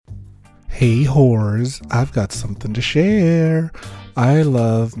Hey whores, I've got something to share. I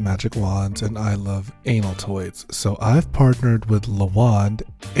love magic wands and I love anal toys, so I've partnered with LaWand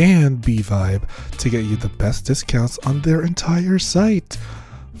and B-Vibe to get you the best discounts on their entire site.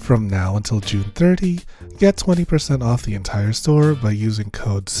 From now until June 30, get 20% off the entire store by using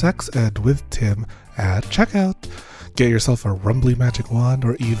code SEXED at checkout. Get yourself a rumbly magic wand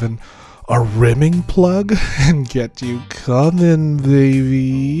or even a rimming plug and get you coming,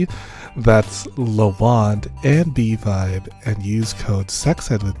 baby. That's LaWand and B-Vibe and use code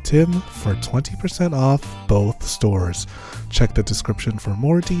SEXED for 20% off both stores. Check the description for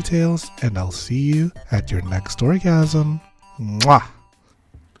more details and I'll see you at your next orgasm. Mwah!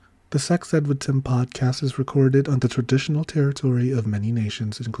 The Sex Ed with Tim podcast is recorded on the traditional territory of many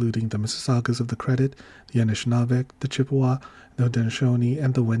nations, including the Mississaugas of the Credit, the Anishinaabe, the Chippewa, the Haudenosaunee,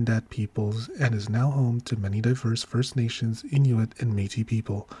 and the Wendat peoples, and is now home to many diverse First Nations, Inuit, and Métis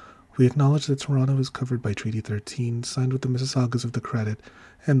people. We acknowledge that Toronto is covered by Treaty 13, signed with the Mississaugas of the Credit,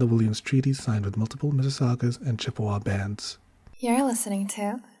 and the Williams Treaty, signed with multiple Mississaugas and Chippewa bands. You're listening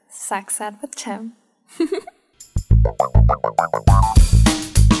to Sex Ed with Tim.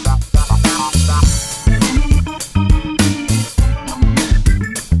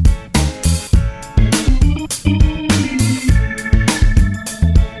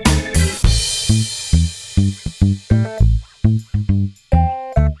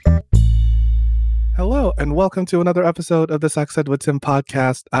 Hello, and welcome to another episode of the Sex Ed with Tim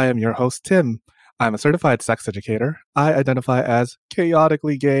podcast. I am your host, Tim. I'm a certified sex educator. I identify as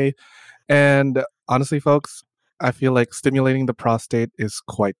chaotically gay. And honestly, folks, I feel like stimulating the prostate is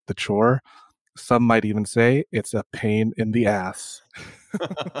quite the chore. Some might even say it's a pain in the ass.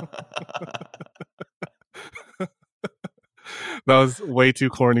 That was way too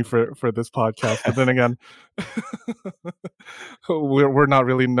corny for this podcast. But then again, we're not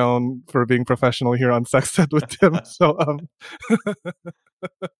really known for being professional here on Sex Ed with Tim. So,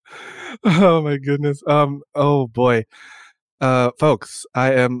 oh my goodness. Oh boy. Folks,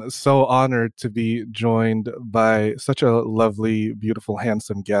 I am so honored to be joined by such a lovely, beautiful,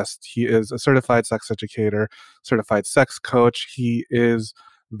 handsome guest. He is a certified sex educator, certified sex coach. He is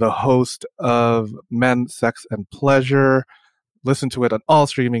the host of Men, Sex, and Pleasure. Listen to it on all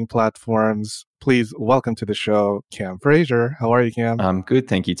streaming platforms. Please welcome to the show, Cam Fraser. How are you, Cam? I'm good,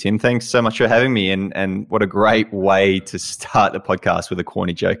 thank you, Tim. Thanks so much for having me. And what a great way to start the podcast with a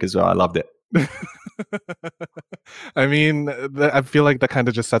corny joke as well. I loved it. I mean, I feel like that kind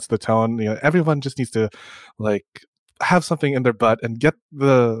of just sets the tone. You know, everyone just needs to like have something in their butt and get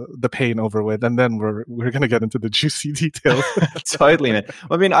the pain over with, and then we're gonna get into the juicy details. Totally, man.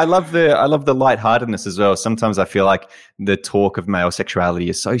 I mean, I love the lightheartedness as well. Sometimes I feel like the talk of male sexuality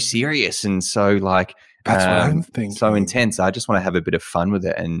is so serious and so like that's what I'm thinking. So intense. I just want to have a bit of fun with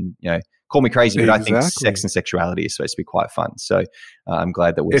it, and you know, call me crazy, but exactly. I think sex and sexuality is supposed to be quite fun. So I'm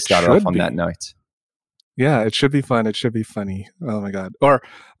glad that we started off on that note. Yeah, it should be fun. It should be funny. Oh my God. Or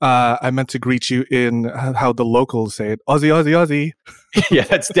I meant to greet you in how the locals say it. Aussie, Aussie, Aussie. Yeah,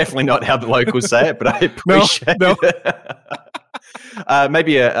 that's definitely not how the locals say it, but I appreciate it.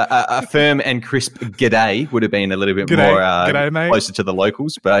 Maybe a firm and crisp g'day would have been a little bit more g'day, closer to the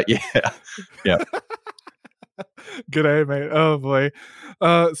locals, but yeah. G'day, mate. Oh boy.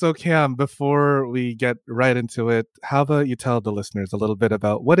 So Cam, before we get right into it, how about you tell the listeners a little bit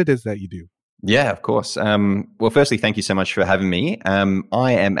about what it is that you do? Yeah, of course. Well, firstly, thank you so much for having me.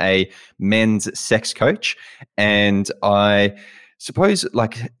 I am a men's sex coach, and I suppose,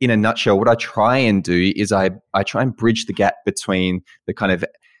 like in a nutshell, what I try and do is I try and bridge the gap between the kind of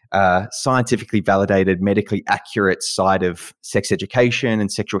scientifically validated, medically accurate side of sex education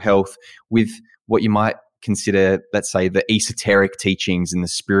and sexual health with what you might consider, let's say, the esoteric teachings and the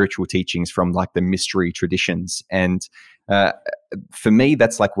spiritual teachings from like the mystery traditions. And for me,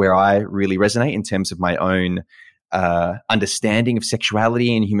 that's like where I really resonate in terms of my own understanding of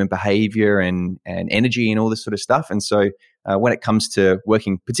sexuality and human behavior and energy and all this sort of stuff. And so when it comes to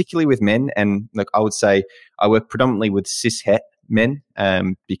working particularly with men, and like I would say I work predominantly with cis-het men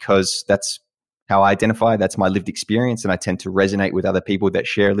because that's how I identify. That's my lived experience, and I tend to resonate with other people that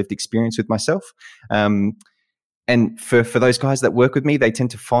share lived experience with myself. And for those guys that work with me, they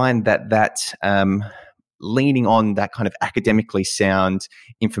tend to find that leaning on that kind of academically sound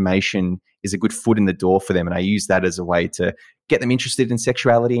information is a good foot in the door for them. And I use that as a way to get them interested in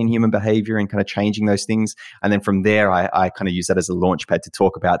sexuality and human behavior and kind of changing those things. And then from there, I kind of use that as a launch pad to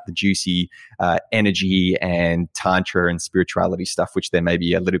talk about the juicy energy and tantra and spirituality stuff, which they may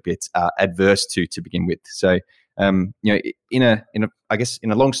be a little bit adverse to begin with. So, you know, in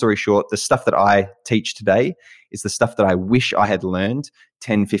a long story short, the stuff that I teach today is the stuff that I wish I had learned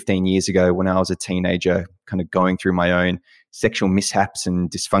 10, 15 years ago when I was a teenager, kind of going through my own sexual mishaps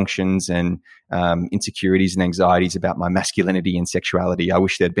and dysfunctions and insecurities and anxieties about my masculinity and sexuality. I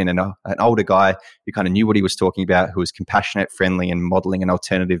wish there'd been an older guy who kind of knew what he was talking about, who was compassionate, friendly, and modeling an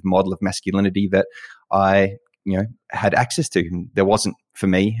alternative model of masculinity that I had access to. And there wasn't for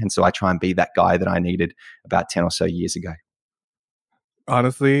me. And so I try and be that guy that I needed about 10 or so years ago.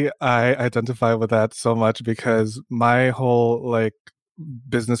 Honestly, I identify with that so much because my whole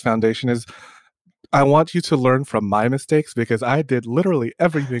business foundation is I want you to learn from my mistakes because I did literally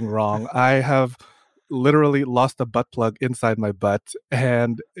everything wrong. I have literally lost a butt plug inside my butt,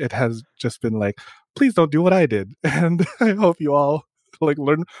 and it has just been like, please don't do what I did. And I hope you all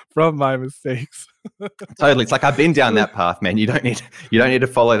learn from my mistakes. Totally. It's like I've been down that path, man. You don't need to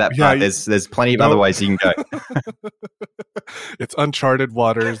follow that path. There's plenty of other ways you can go. It's uncharted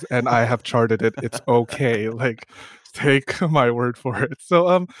waters and I have charted it. It's okay. Take my word for it.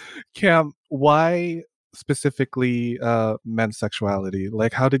 So Cam, why specifically men's sexuality?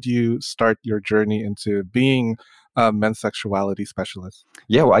 How did you start your journey into being a men's sexuality specialist?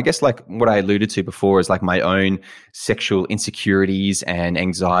 Yeah, well, I guess what I alluded to before is my own sexual insecurities and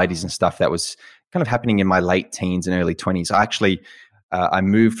anxieties and stuff that was kind of happening in my late teens and early 20s. I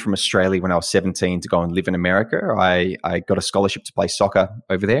moved from Australia when I was 17 to go and live in America. I got a scholarship to play soccer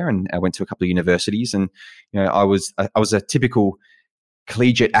over there, and I went to a couple of universities. And I was a typical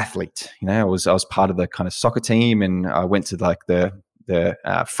collegiate athlete. I was part of the kind of soccer team, and I went to the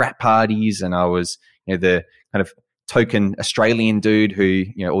frat parties, and I was the kind of token Australian dude who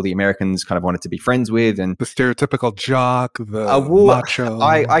all the Americans kind of wanted to be friends with, and the stereotypical jock, the macho.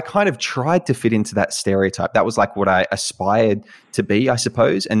 I kind of tried to fit into that stereotype. That was what I aspired to be, I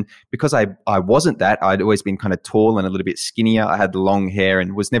suppose. And because I wasn't that, I'd always been kind of tall and a little bit skinnier. I had long hair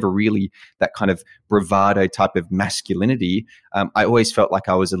and was never really that kind of bravado type of masculinity. I always felt like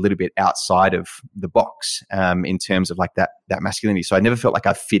I was a little bit outside of the box in terms of that masculinity. So I never felt like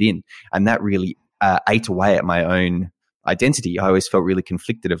I fit in, and that really ate away at my own identity. I always felt really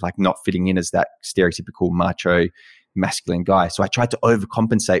conflicted of not fitting in as that stereotypical macho masculine guy. So I tried to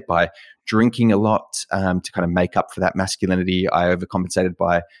overcompensate by drinking a lot to kind of make up for that masculinity. I overcompensated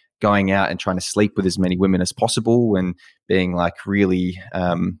by going out and trying to sleep with as many women as possible and being really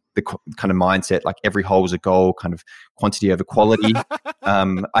the kind of mindset, every hole is a goal, kind of quantity over quality.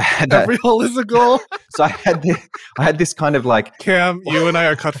 I had every hole is a goal. So I had this kind of Cam, you and I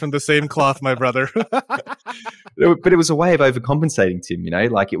are cut from the same cloth, my brother. But it was a way of overcompensating, Tim.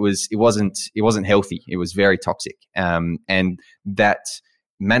 It wasn't healthy. It was very toxic, and that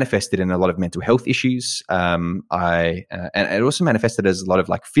manifested in a lot of mental health issues. And it also manifested as a lot of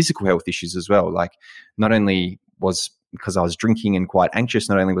physical health issues as well. Not only was because I was drinking and quite anxious,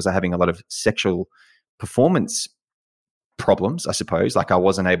 not only was I having a lot of sexual performance problems, I suppose, I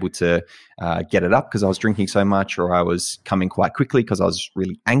wasn't able to get it up because I was drinking so much, or I was coming quite quickly because I was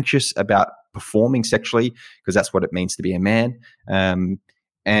really anxious about performing sexually, because that's what it means to be a man. And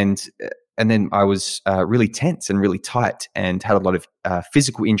then I was really tense and really tight and had a lot of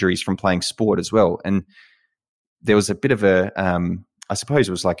physical injuries from playing sport as well. And there was a bit of I suppose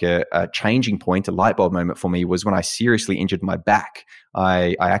it was a changing point, a light bulb moment for me was when I seriously injured my back.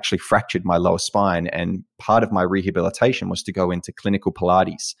 I actually fractured my lower spine, and part of my rehabilitation was to go into clinical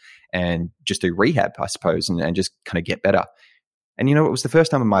Pilates and just do rehab, I suppose, and just kind of get better. And, it was the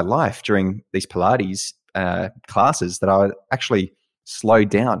first time in my life during these Pilates classes that I actually slowed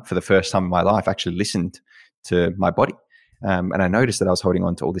down for the first time in my life, actually listened to my body. And I noticed that I was holding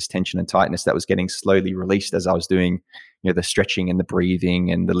on to all this tension and tightness that was getting slowly released as I was doing, the stretching and the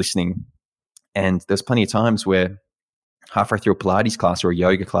breathing and the listening. And there's plenty of times where halfway through a Pilates class or a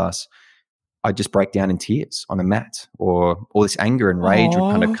yoga class, I'd just break down in tears on a mat, or all this anger and rage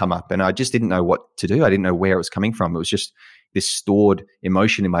would kind of come up. And I just didn't know what to do. I didn't know where it was coming from. It was just this stored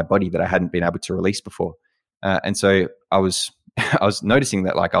emotion in my body that I hadn't been able to release before. And so I was noticing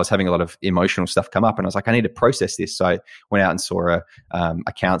that I was having a lot of emotional stuff come up, and I was I need to process this. So I went out and saw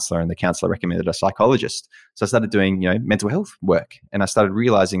a counselor, and the counselor recommended a psychologist. So I started doing, mental health work, and I started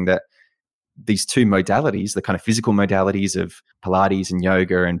realizing that these two modalities, the kind of physical modalities of Pilates and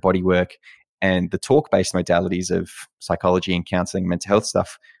yoga and body work, and the talk-based modalities of psychology and counseling and mental health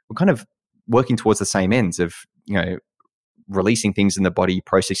stuff, were kind of working towards the same ends of, releasing things in the body,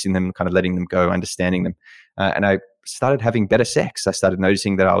 processing them, kind of letting them go, understanding them. And I started having better sex. I started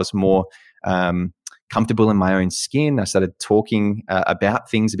noticing that I was more comfortable in my own skin. I started talking about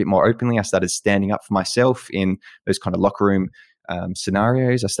things a bit more openly. I started standing up for myself in those kind of locker room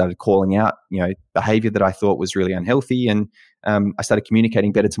scenarios. I started calling out, behavior that I thought was really unhealthy. And I started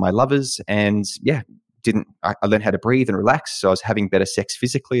communicating better to my lovers. And I learned how to breathe and relax. So I was having better sex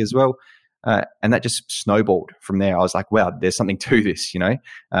physically as well. And that just snowballed from there. I was like, wow, there's something to this,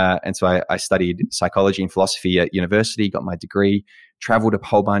 and so I studied psychology and philosophy at university, got my degree, traveled a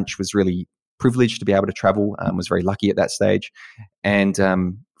whole bunch, was really privileged to be able to travel, was very lucky at that stage. And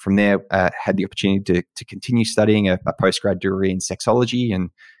from there, had the opportunity to continue studying a postgrad degree in sexology, and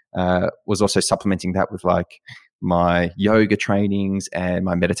was also supplementing that with like my yoga trainings and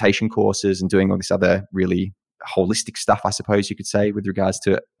my meditation courses and doing all this other really holistic stuff, I suppose you could say, with regards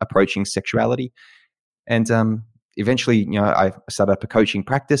to approaching sexuality. And eventually, I started up a coaching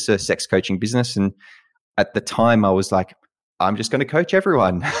practice, a sex coaching business. And at the time I was like, I'm just going to coach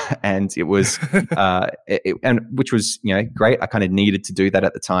everyone. And it was, and which was, great. I kind of needed to do that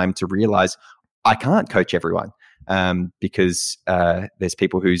at the time to realize I can't coach everyone, because there's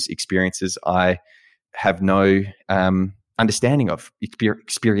people whose experiences I have no understanding of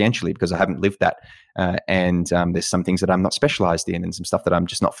experientially, because I haven't lived that. And there's some things that I'm not specialized in and some stuff that I'm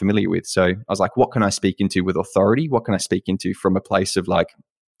just not familiar with. So I was like, what can I speak into with authority? What can I speak into from a place of like,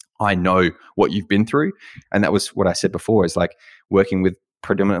 I know what you've been through? And that was what I said before, is like working with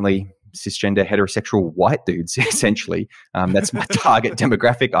predominantly cisgender heterosexual white dudes, essentially. That's my target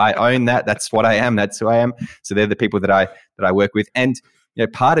demographic. I own that. That's what I am. That's who I am. So they're the people that I work with. And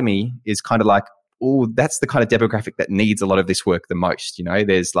part of me is kind of like, oh, that's the kind of demographic that needs a lot of this work the most.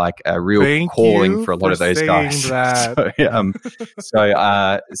 There's like a real calling for a lot of those guys.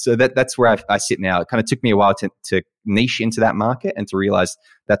 So that's where I sit now. It kind of took me a while to niche into that market and to realize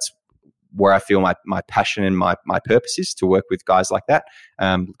that's where I feel my passion and my purpose is, to work with guys like that,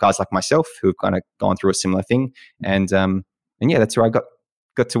 guys like myself who've kind of gone through a similar thing. And yeah, that's where I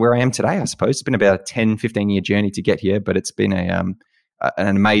got to where I am today, I suppose. It's been about a 10, 15-year journey to get here, but it's been an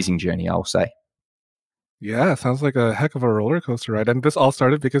amazing journey, I'll say. Yeah, sounds like a heck of a roller coaster ride. And this all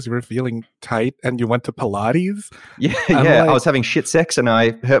started because you were feeling tight and you went to Pilates. Yeah. I was having shit sex and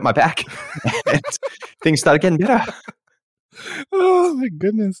I hurt my back and things started getting better. Oh my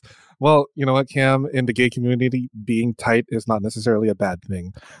goodness. Well, you know what, Cam, in the gay community, being tight is not necessarily a bad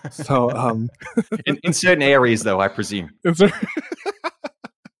thing. So in certain areas though, I presume.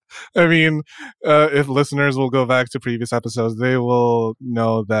 I mean, if listeners will go back to previous episodes, they will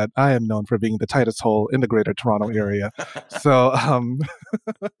know that I am known for being the tightest hole in the greater Toronto area. So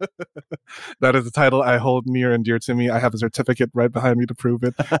that is a title I hold near and dear to me. I have a certificate right behind me to prove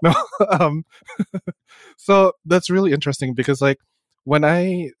it. No, so that's really interesting because, like, when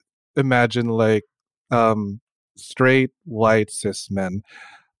I imagine like straight white cis men,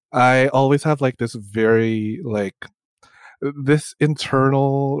 I always have like this very like this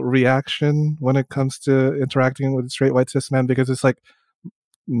internal reaction when it comes to interacting with straight white cis men, because it's like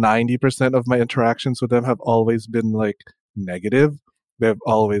 90% of my interactions with them have always been like negative. They've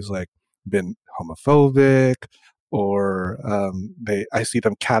always like been homophobic, or I see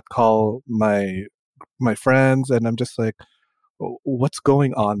them catcall my friends, and I'm just like, what's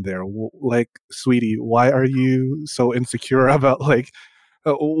going on there? Like, sweetie, why are you so insecure about like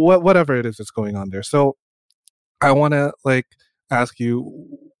whatever it is that's going on there? So I want to like ask you,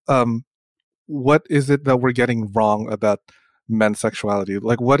 what is it that we're getting wrong about men's sexuality?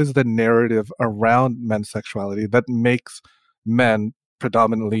 Like, what is the narrative around men's sexuality that makes men,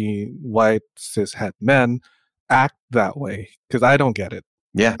 predominantly white cishet men, act that way? Because I don't get it.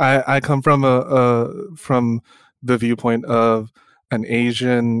 Yeah, I come from from the viewpoint of an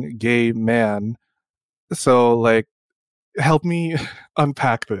Asian gay man. So like, help me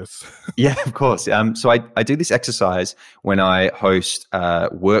unpack this. Yeah, of course. So I do this exercise when I host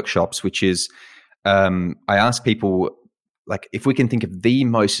workshops, which is I ask people, like, if we can think of the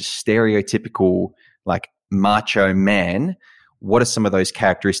most stereotypical, like, macho man, what are some of those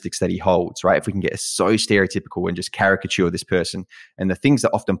characteristics that he holds, right? If we can get so stereotypical and just caricature this person. And the things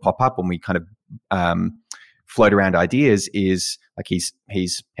that often pop up when we kind of float around ideas is like, he's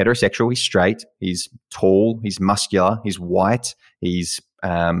heterosexual, he's straight, he's tall, he's muscular, he's white, he's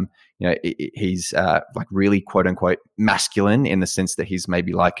he's like really quote unquote masculine in the sense that he's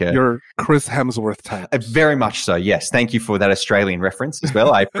maybe like your Chris Hemsworth type. Very much so. Yes, thank you for that Australian reference as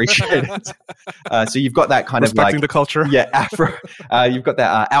well. I appreciate it. So you've got that kind respecting of like the culture. Yeah, you've got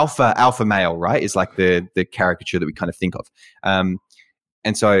that alpha male, right? Is like the caricature that we kind of think of.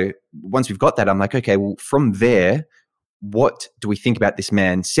 And so once we've got that, I'm like, okay, well, from there, what do we think about this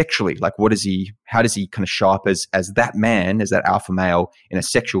man sexually? Like, how does he kind of show up as that man, as that alpha male in a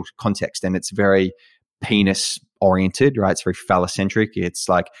sexual context? And it's very penis oriented, right? It's very phallocentric. It's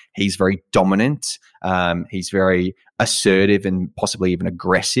like he's very dominant. He's very assertive and possibly even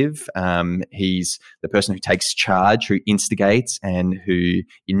aggressive. He's the person who takes charge, who instigates and who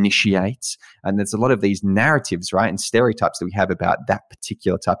initiates. And there's a lot of these narratives, right, and stereotypes that we have about that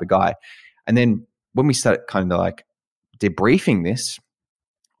particular type of guy. And then when we start kind of like debriefing this,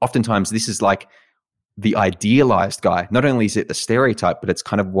 oftentimes this is like the idealized guy. Not only is it the stereotype, but it's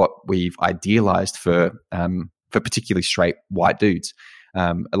kind of what we've idealized for particularly straight white dudes.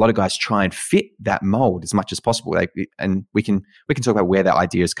 A lot of guys try and fit that mold as much as possible. And we can talk about where that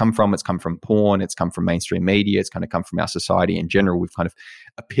ideas come from. It's come from porn. It's come from mainstream media. It's kind of come from our society in general. We've kind of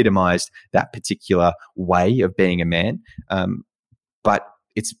epitomized that particular way of being a man. But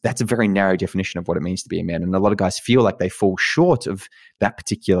that's a very narrow definition of what it means to be a man. And a lot of guys feel like they fall short of that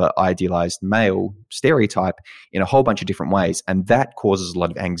particular idealized male stereotype in a whole bunch of different ways. And that causes a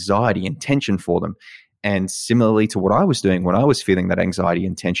lot of anxiety and tension for them. And similarly to what I was doing when I was feeling that anxiety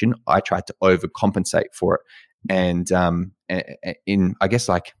and tension, I tried to overcompensate for it. And in, I guess,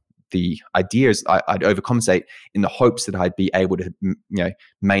 like the idea is I'd overcompensate in the hopes that I'd be able to,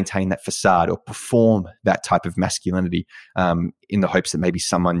 maintain that facade or perform that type of masculinity, in the hopes that maybe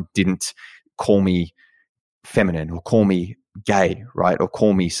someone didn't call me feminine or call me gay, right? Or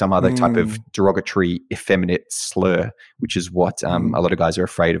call me some other type of derogatory, effeminate slur, which is what a lot of guys are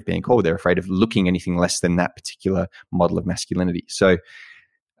afraid of being called. They're afraid of looking anything less than that particular model of masculinity. So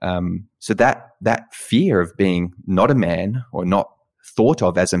that fear of being not a man or not thought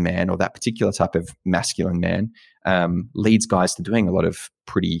of as a man or that particular type of masculine man leads guys to doing a lot of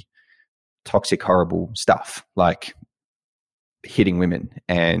pretty toxic, horrible stuff, like hitting women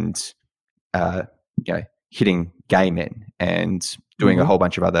and hitting gay men and doing a whole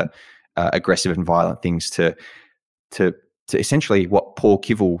bunch of other aggressive and violent things to essentially what Paul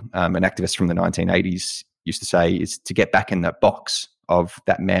Kivel, an activist from the 1980s, used to say is to get back in that box of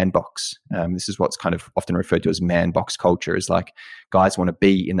that man box. This is what's kind of often referred to as man box culture, is like guys want to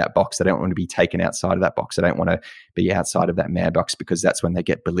be in that box. They don't want to be taken outside of that box. They don't want to be outside of that man box because that's when they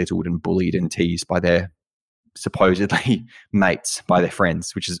get belittled and bullied and teased by their supposedly mates, by their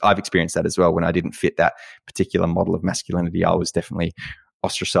friends, which is, I've experienced that as well. When I didn't fit that particular model of masculinity, I was definitely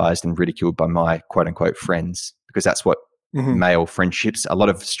ostracized and ridiculed by my quote unquote friends, because that's what male friendships, a lot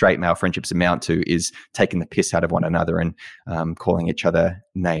of straight male friendships amount to, is taking the piss out of one another and calling each other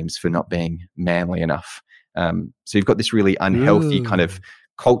names for not being manly enough. So you've got this really unhealthy kind of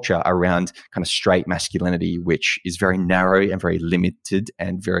culture around kind of straight masculinity, which is very narrow and very limited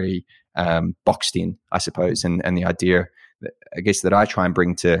and very boxed in, I suppose. And the idea that, I guess, that I try and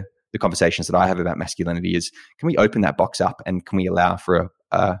bring to the conversations that I have about masculinity is, can we open that box up and can we allow for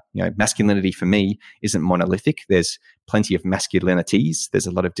masculinity for me isn't monolithic. There's plenty of masculinities. There's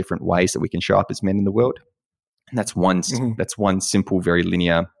a lot of different ways that we can show up as men in the world. And that's one simple, very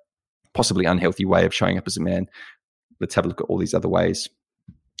linear, possibly unhealthy way of showing up as a man. Let's have a look at all these other ways.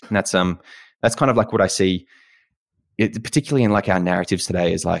 And that's kind of like what I see, particularly in like our narratives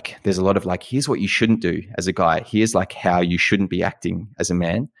today, is like there's a lot of like, here's what you shouldn't do as a guy. Here's like how you shouldn't be acting as a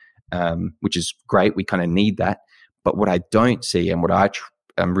man, which is great. We kind of need that. But what I don't see, and what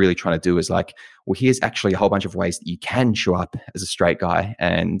I'm really trying to do, is like, well, here's actually a whole bunch of ways that you can show up as a straight guy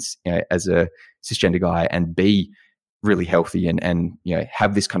and as a cisgender guy and be really healthy and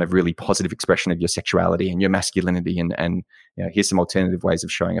have this kind of really positive expression of your sexuality and your masculinity, and here's some alternative ways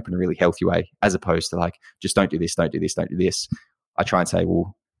of showing up in a really healthy way, as opposed to like, just don't do this, don't do this, don't do this. I try and say,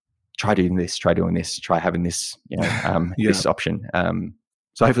 well, try doing this, try doing this, try having this, this option.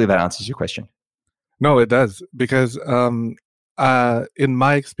 So hopefully that answers your question. No, it does, because in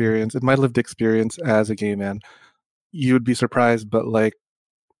my experience, in my lived experience as a gay man, you would be surprised, but like,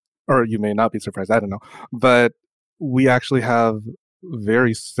 or you may not be surprised, I don't know, but we actually have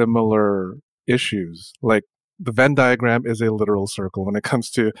very similar issues. Like, the Venn diagram is a literal circle when it comes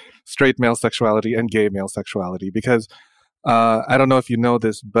to straight male sexuality and gay male sexuality, because I don't know if you know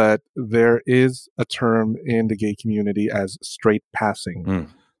this, but there is a term in the gay community as straight passing,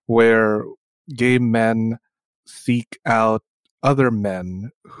 where gay men seek out other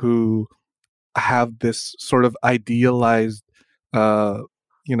men who have this sort of idealized,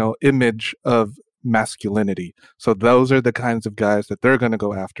 image of masculinity. So those are the kinds of guys that they're going to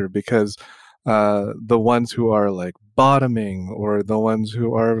go after, because the ones who are like bottoming, or the ones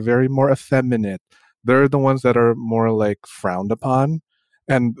who are very more effeminate, they're the ones that are more like frowned upon.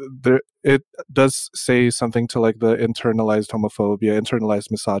 And it does say something to like the internalized homophobia, internalized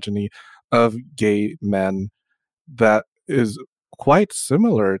misogyny of gay men that is quite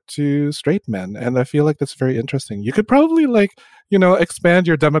similar to straight men. And I feel like that's very interesting. You could probably expand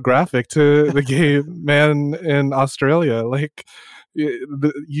your demographic to the gay man in Australia. Like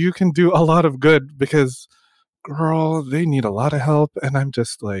you can do a lot of good because, girl, they need a lot of help. And I'm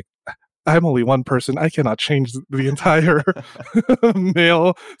just like, I'm only one person. I cannot change the entire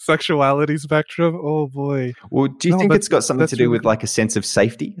male sexuality spectrum. Oh boy. Well, do you think it's got something to do with like a sense of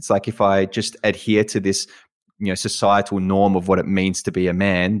safety? It's like if I just adhere to this, societal norm of what it means to be a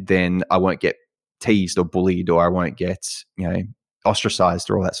man, then I won't get teased or bullied, or I won't get, ostracized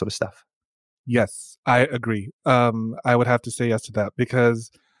or all that sort of stuff. Yes, I agree. I would have to say yes to that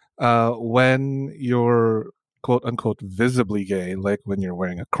because when you're quote unquote visibly gay, like when you're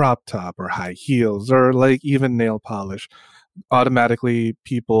wearing a crop top or high heels or like even nail polish, automatically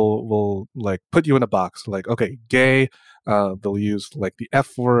people will like put you in a box like, okay, gay. They'll use like the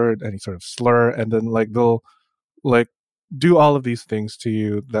F word, any sort of slur, and then like they'll like do all of these things to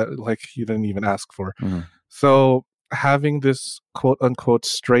you that like you didn't even ask for. Mm-hmm. So having this quote unquote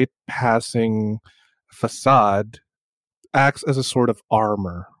straight passing facade acts as a sort of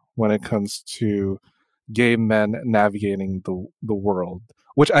armor when it comes to gay men navigating the world,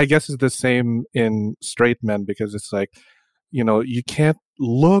 which I guess is the same in straight men because it's like, you can't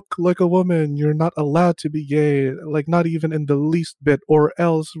look like a woman. You're not allowed to be gay, like not even in the least bit, or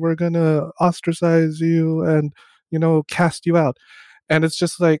else we're going to ostracize you and, cast you out. And it's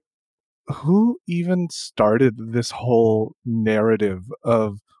just like, who even started this whole narrative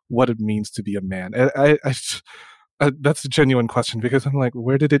of what it means to be a man? That's a genuine question because I'm like,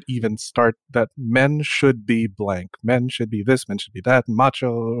 where did it even start that men should be blank? Men should be this, men should be that,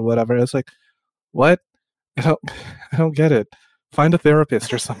 macho or whatever. It's like, what? I don't get it. Find a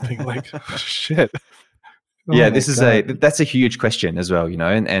therapist or something. Like, shit. Yeah, that's a huge question as well,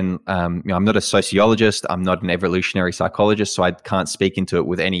 and I'm not a sociologist, I'm not an evolutionary psychologist, so I can't speak into it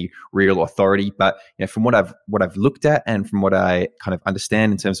with any real authority. But from what I've looked at and from what I kind of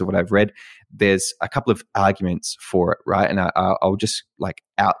understand in terms of what I've read, there's a couple of arguments for it, right? And I'll just like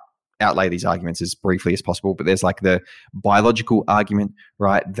outlay these arguments as briefly as possible. But there's like the biological argument,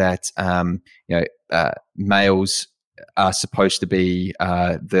 right? That males are supposed to be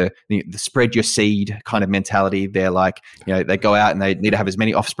the spread your seed kind of mentality. They're like, they go out and they need to have as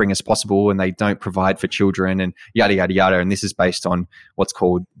many offspring as possible, and they don't provide for children, and yada yada yada. And this is based on what's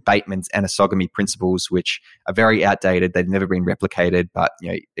called Bateman's anisogamy principles, which are very outdated. They've never been replicated, but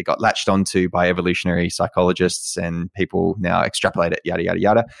it got latched onto by evolutionary psychologists, and people now extrapolate it. Yada yada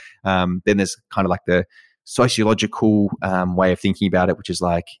yada. Then there's kind of like the sociological way of thinking about it, which is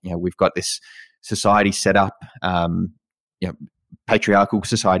like, we've got this society set up, patriarchal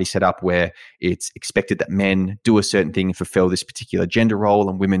society set up where it's expected that men do a certain thing and fulfill this particular gender role,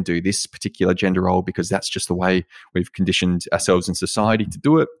 and women do this particular gender role because that's just the way we've conditioned ourselves in society to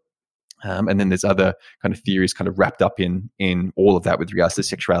do it. And then there's other kind of theories kind of wrapped up in all of that with regards to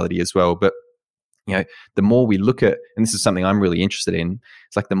sexuality as well. But the more we look at, and this is something I'm really interested in,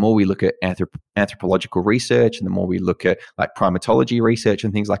 it's like the more we look at anthropological research and the more we look at like primatology research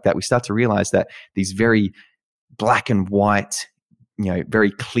and things like that, we start to realize that these very black and white,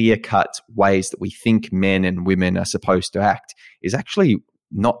 very clear-cut ways that we think men and women are supposed to act is actually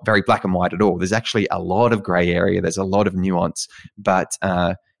not very black and white at all. There's actually a lot of gray area. There's a lot of nuance, but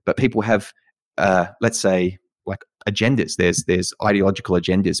people have, let's say, like agendas. There's ideological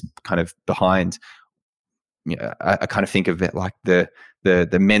agendas kind of behind. I kind of think of it like the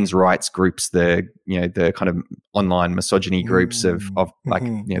men's rights groups, the kind of online misogyny groups of like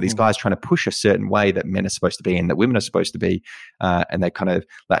these guys trying to push a certain way that men are supposed to be and that women are supposed to be, and they kind of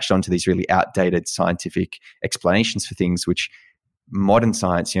latched onto these really outdated scientific explanations for things, which modern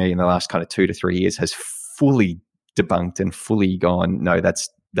science, in the last kind of 2 to 3 years, has fully debunked and fully gone, no, that's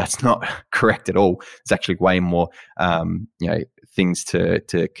not correct at all. It's actually way more, things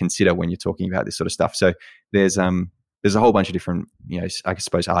to consider when you're talking about this sort of stuff. So there's a whole bunch of different, I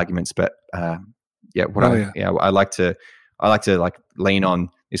suppose arguments, but I like to like lean on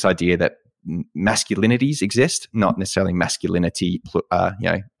this idea that masculinities exist, not necessarily masculinity.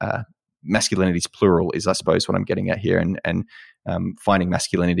 Masculinities plural is, I suppose, what I'm getting at here, and finding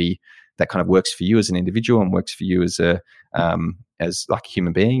masculinity that kind of works for you as an individual and works for you as a as like a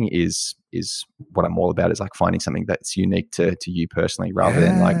human being is what I'm all about, is like finding something that's unique to you personally, rather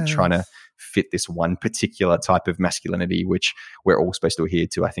than like trying to fit this one particular type of masculinity which we're all supposed to adhere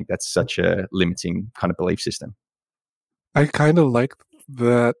to. I think that's such a limiting kind of belief system. I kind of like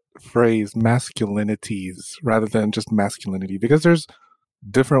that phrase masculinities rather than just masculinity, because there's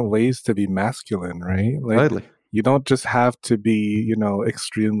different ways to be masculine, right? Like, totally. You don't just have to be,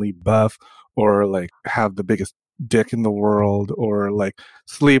 extremely buff or like have the biggest dick in the world, or like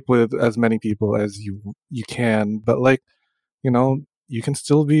sleep with as many people as you can, but like, you can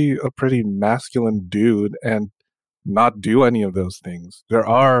still be a pretty masculine dude and not do any of those things. There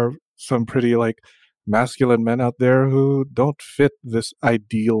are some pretty like masculine men out there who don't fit this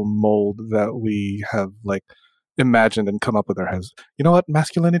ideal mold that we have like imagined and come up with our heads. You know what?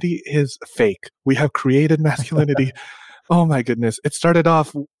 Masculinity is fake. We have created masculinity. Oh my goodness. It started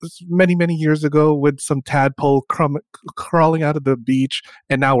off many, many years ago with some tadpole crawling out of the beach,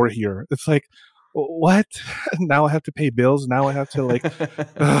 and now we're here. It's like, what? Now I have to pay bills. Now I have to like,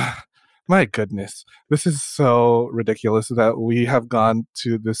 my goodness. This is so ridiculous that we have gone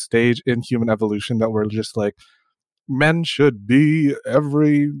to this stage in human evolution that we're just like, men should be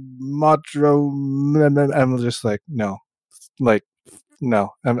every macho. I'm just like, no, like, no,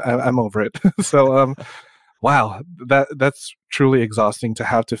 I'm over it. So, wow, that's truly exhausting to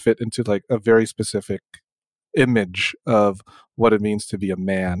have to fit into like a very specific image of what it means to be a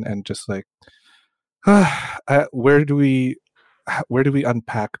man, and just like, where do we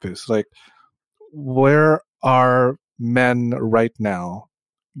unpack this? Like, where are men right now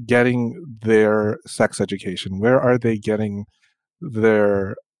getting their sex education? Where are they getting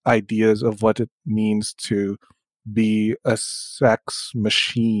their ideas of what it means to be a sex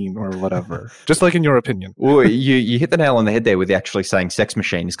machine or whatever? Just like in your opinion. Well, you hit the nail on the head there with actually saying sex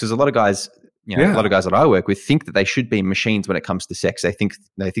machines, because a lot of guys, a lot of guys that I work with think that they should be machines when it comes to sex. They think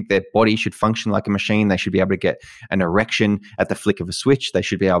their body should function like a machine. They should be able to get an erection at the flick of a switch. They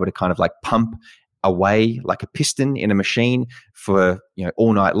should be able to kind of like pump away like a piston in a machine for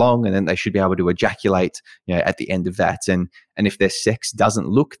all night long, and then they should be able to ejaculate at the end of that. And if their sex doesn't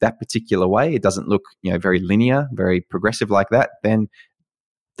look that particular way, it doesn't look very linear, very progressive like that, then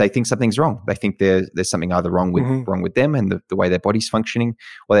they think something's wrong. They think there's something either wrong with them and the way their body's functioning,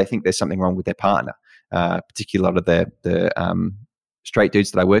 or they think there's something wrong with their partner. Particularly a lot of the straight dudes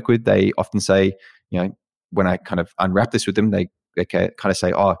that I work with, they often say, when I kind of unwrap this with them, they kind of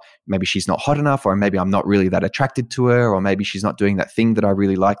say, oh, maybe she's not hot enough, or maybe I'm not really that attracted to her, or maybe she's not doing that thing that I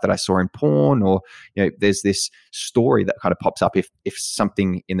really like that I saw in porn, or there's this story that kind of pops up. If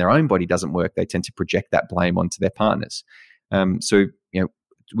something in their own body doesn't work, they tend to project that blame onto their partners. So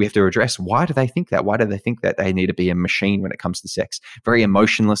we have to address, why do they think that? Why do they think that they need to be a machine when it comes to sex? Very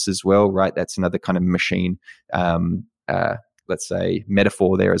emotionless as well, right? That's another kind of machine, let's say,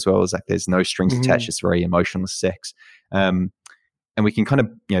 metaphor there as well. Is like there's no strings attached. It's very emotionless sex. And we can kind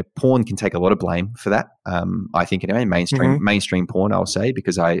of, porn can take a lot of blame for that. I think anyway, mainstream porn, I'll say,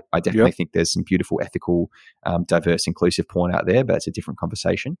 because I definitely think there's some beautiful, ethical, diverse, inclusive porn out there, but it's a different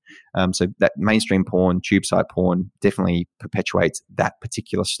conversation. So that mainstream porn, tube site porn definitely perpetuates that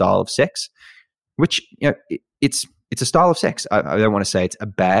particular style of sex, which, it's a style of sex. I don't want to say it's a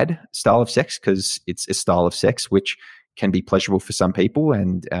bad style of sex, because it's a style of sex which can be pleasurable for some people.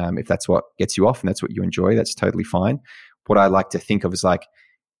 And if that's what gets you off and that's what you enjoy, that's totally fine. What I like to think of is like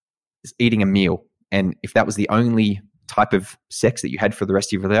eating a meal. And if that was the only type of sex that you had for the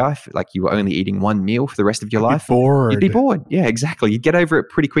rest of your life, like you were only eating one meal for the rest of your life, you'd be bored. Yeah, exactly. You'd get over it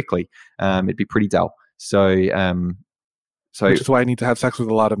pretty quickly. It'd be pretty dull. So which is why I need to have sex with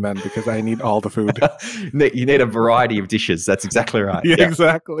a lot of men, because I need all the food. You need a variety of dishes. That's exactly right. Yeah.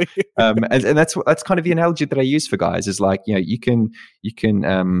 Exactly. And that's kind of the analogy that I use for guys is like, you can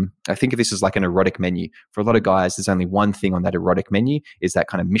I think of this as like an erotic menu. For a lot of guys, there's only one thing on that erotic menu, is that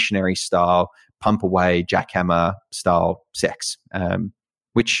kind of missionary style, pump away, jackhammer style sex,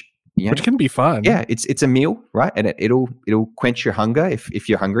 which can be fun. Yeah, it's a meal, right? And it'll quench your hunger if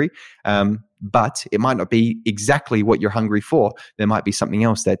you're hungry. But it might not be exactly what you're hungry for. There might be something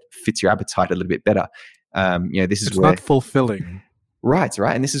else that fits your appetite a little bit better. It's not fulfilling. Right.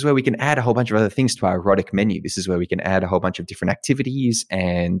 And this is where we can add a whole bunch of other things to our erotic menu. This is where we can add a whole bunch of different activities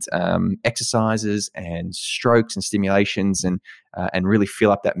and exercises and strokes and stimulations and really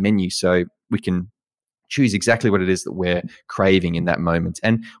fill up that menu, so we can choose exactly what it is that we're craving in that moment.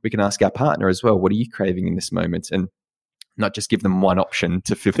 And we can ask our partner as well, what are you craving in this moment? And not just give them one option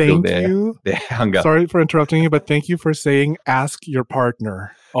to fulfill their hunger. Sorry for interrupting you, but thank you for saying ask your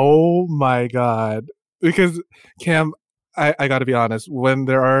partner. Oh my God. Because Cam, I got to be honest, when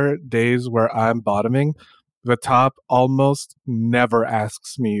there are days where I'm bottoming, the top almost never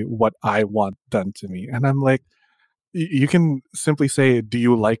asks me what I want done to me. And I'm like, you can simply say, do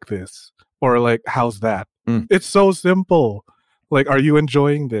you like this? Or like, how's that? It's so simple. Like, are you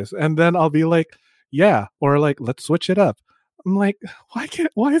enjoying this? And then I'll be like, yeah. Or like, let's switch it up. I'm like,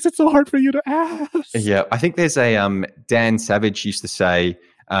 why is it so hard for you to ask? Yeah. I think there's a, Dan Savage used to say,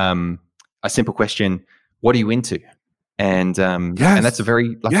 a simple question, what are you into? And and that's a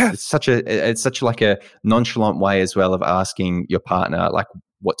very it's such like a nonchalant way as well of asking your partner like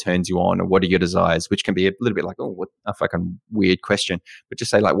what turns you on or what are your desires, which can be a little bit like, oh, what a fucking weird question, but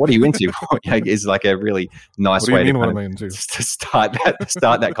just say like, what are you into? Is like a really nice way to start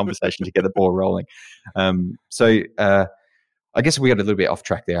that conversation to get the ball rolling. I guess we got a little bit off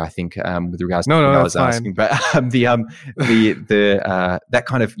track there, I think, with regards to what I was asking. But that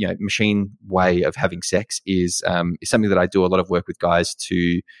kind of machine way of having sex is something that I do a lot of work with guys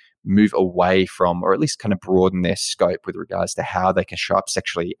to move away from, or at least kind of broaden their scope with regards to how they can show up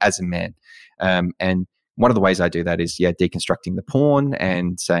sexually as a man. And one of the ways I do that is deconstructing the porn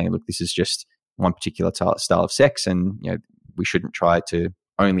and saying, look, this is just one particular style of sex, and we shouldn't try to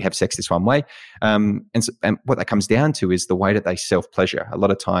only have sex this one way. And what that comes down to is the way that they self-pleasure. A lot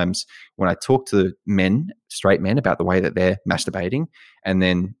of times when I talk to men, straight men, about the way that they're masturbating and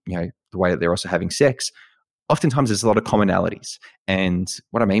then, the way that they're also having sex, oftentimes there's a lot of commonalities. And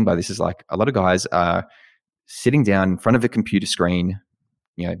what I mean by this is like a lot of guys are sitting down in front of a computer screen,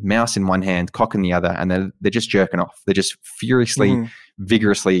 mouse in one hand, cock in the other, and they're just jerking off. They're just furiously,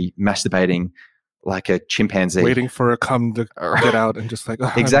 vigorously masting like a chimpanzee, waiting for a cum to get out and just like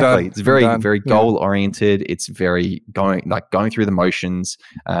exactly. It's very goal oriented. It's very going through the motions,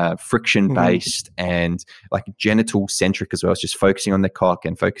 friction based, and like genital centric as well. It's just focusing on the cock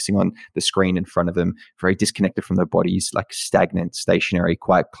and focusing on the screen in front of them. Very disconnected from their bodies, like stagnant, stationary,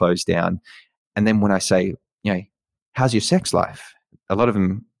 quite closed down. And then when I say, how's your sex life? A lot of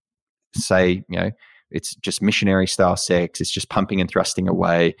them say, it's just missionary style sex. It's just pumping and thrusting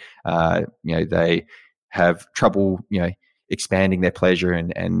away. They have trouble, expanding their pleasure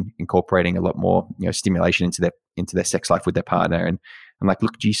and incorporating a lot more, stimulation into their sex life with their partner. And I'm like,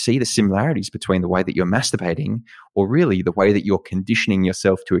 look, do you see the similarities between the way that you're masturbating, or really the way that you're conditioning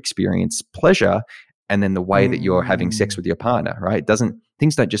yourself to experience pleasure, and then the way that you're having sex with your partner? Right?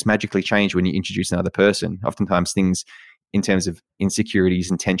 Things don't just magically change when you introduce another person. Oftentimes, things in terms of insecurities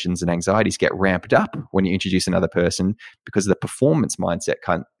and tensions and anxieties get ramped up when you introduce another person, because the performance mindset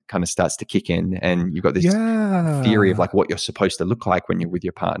kind of starts to kick in, and you've got this theory of like what you're supposed to look like when you're with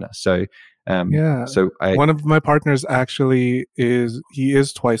your partner. So, one of my partners actually is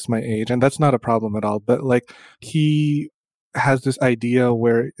twice my age, and that's not a problem at all. But like, he has this idea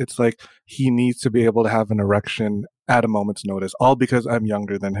where it's like he needs to be able to have an erection at a moment's notice, all because I'm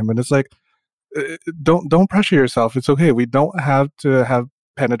younger than him. And it's like, don't pressure yourself. It's okay. We don't have to have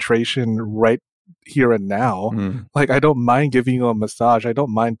penetration right here and now. Like, I don't mind giving you a massage. I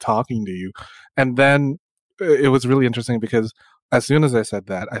don't mind talking to you. And then it was really interesting because as soon as I said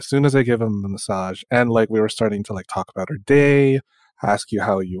that, as soon as I give him a massage and like we were starting to like talk about our day, ask you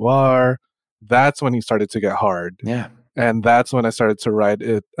how you are, that's when he started to get hard. Yeah. And that's when I started to ride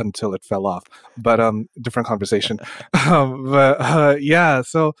it until it fell off. But different conversation.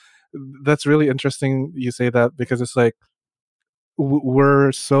 So that's really interesting you say that, because it's like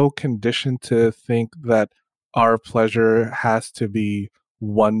we're so conditioned to think that our pleasure has to be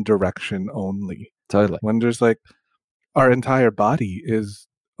one direction only. Totally. When there's like our entire body is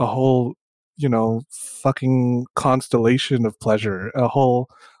a whole, fucking constellation of pleasure, a whole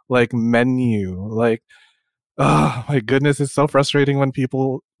like menu. Like, oh my goodness, it's so frustrating when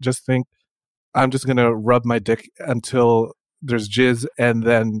people just think I'm just gonna rub my dick until there's jizz and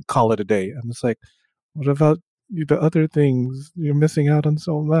then call it a day. And it's like, what about the other things? You're missing out on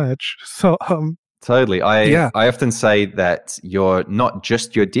so much. So totally. I often say that you're not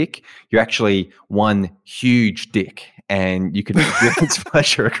just your dick, you're actually one huge dick, and you can experience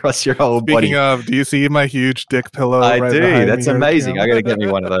pleasure across your whole body. Speaking of, do you see my huge dick pillow? I do. That's amazing. I got to get me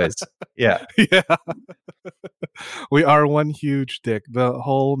one of those. Yeah. Yeah. We are one huge dick. The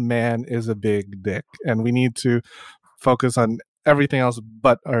whole man is a big dick, and we need to focus on everything else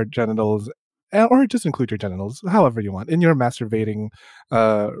but our genitals, or just include your genitals, however you want, in your masturbating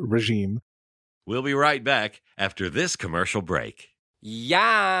regime. We'll be right back after this commercial break.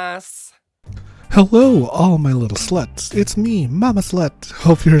 Yes! Hello, all my little sluts. It's me, Mama Slut.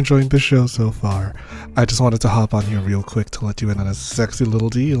 Hope you're enjoying the show so far. I just wanted to hop on here real quick to let you in on a sexy little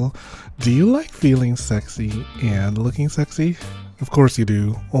deal. Do you like feeling sexy and looking sexy? Of course you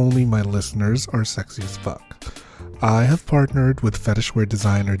do. Only my listeners are sexy as fuck. I have partnered with fetishwear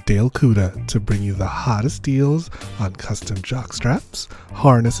designer Dale Kuda to bring you the hottest deals on custom jock straps,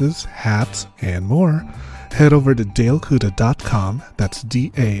 harnesses, hats, and more. Head over to dalekuda.com, that's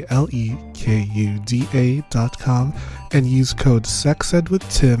DALEKUDA.com, and use code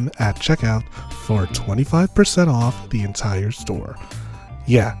SEXEDWITHTIM at checkout for 25% off the entire store.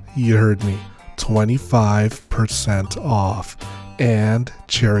 Yeah, you heard me, 25% off. And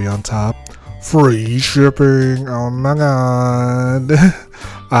cherry on top, Free shipping. Oh my god.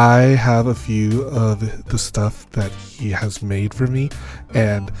 I have a few of the stuff that he has made for me,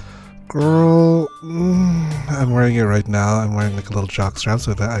 and girl, I'm wearing it right now. I'm wearing like a little jock strap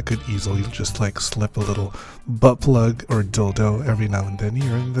so that I could easily just like slip a little butt plug or dildo every now and then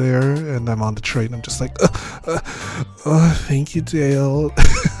here and there. And I'm on the train. I'm just like, thank you, Dale.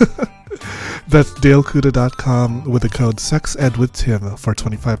 That's DaleCuda.com with the code SEXEDWithTim for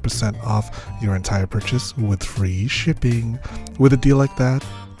 25% off your entire purchase with free shipping. With a deal like that,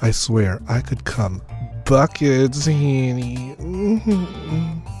 I swear I could come buckets, honey.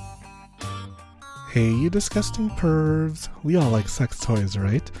 Hey, you disgusting pervs. We all like sex toys,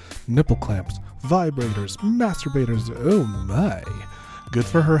 right? Nipple clamps, vibrators, masturbators, oh my. Good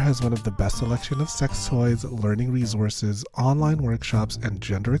For Her has one of the best selection of sex toys, learning resources, online workshops, and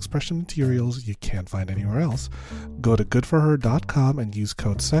gender expression materials you can't find anywhere else. Go to goodforher.com and use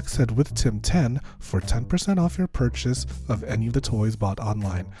code SEXEDWithTim10 for 10% off your purchase of any of the toys bought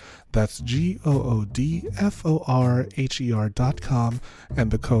online. That's goodforher.com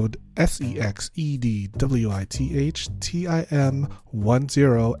and the code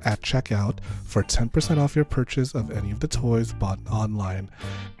SEXEDWITHTIM10 at checkout for 10% off your purchase of any of the toys bought online.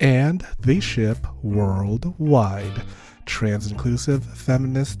 And they ship worldwide. Trans-inclusive,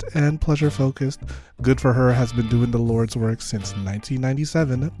 feminist, and pleasure-focused, Good For Her has been doing the Lord's work since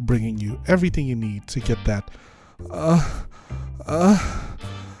 1997, bringing you everything you need to get that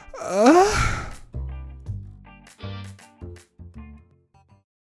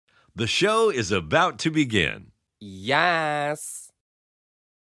The show is about to begin. Yes.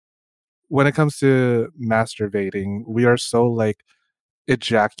 When it comes to masturbating, we are so like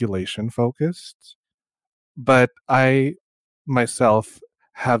ejaculation focused, but I myself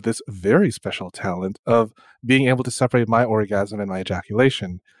have this very special talent of being able to separate my orgasm and my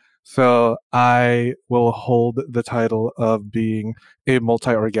ejaculation. So I will hold the title of being a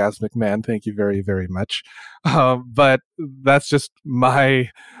multi-orgasmic man. Thank you very, very much. But that's just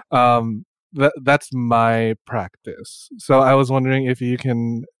my that's my practice. So I was wondering if you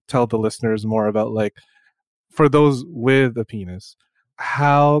can tell the listeners more about, like, for those with a penis,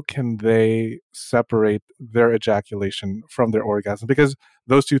 how can they separate their ejaculation from their orgasm? Because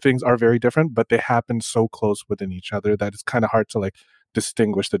those two things are very different, but they happen so close within each other that it's kind of hard to like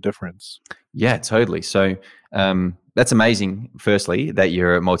distinguish the difference. Yeah, totally. So that's amazing, firstly, that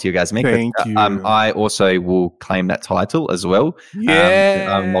you're multi-orgasmic. Thank you. I also will claim that title as well. Yes.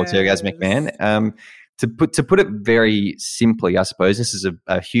 I'm a multi-orgasmic man. To put it very simply, I suppose this is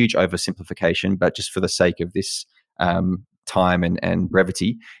a huge oversimplification, but just for the sake of this time and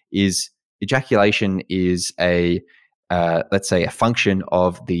brevity, is ejaculation is let's say a function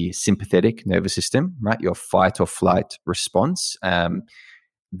of the sympathetic nervous system, right? Your fight or flight response,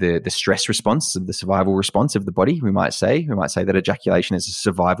 the stress response, the survival response of the body. We might say that ejaculation is a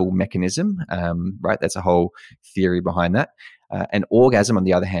survival mechanism, right? That's a whole theory behind that. An orgasm, on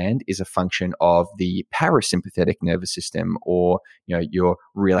the other hand, is a function of the parasympathetic nervous system, or your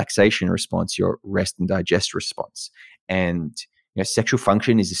relaxation response, your rest and digest response. And sexual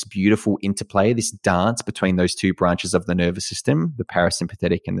function is this beautiful interplay, this dance between those two branches of the nervous system, the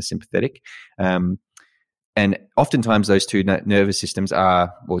parasympathetic and the sympathetic. And oftentimes those two nervous systems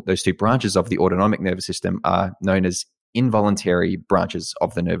those two branches of the autonomic nervous system are known as involuntary branches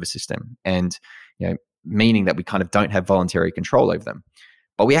of the nervous system. And, meaning that we kind of don't have voluntary control over them.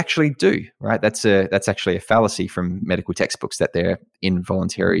 But we actually do, right? That's actually a fallacy from medical textbooks, that they're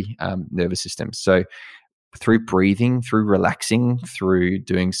involuntary nervous systems. So through breathing, through relaxing, through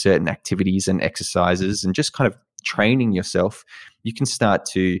doing certain activities and exercises, and just kind of training yourself, you can start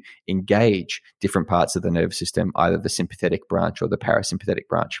to engage different parts of the nervous system, either the sympathetic branch or the parasympathetic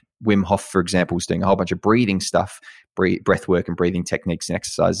branch. Wim Hof, for example, is doing a whole bunch of breathing stuff, breath work and breathing techniques and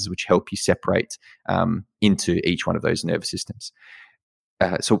exercises, which help you separate into each one of those nervous systems.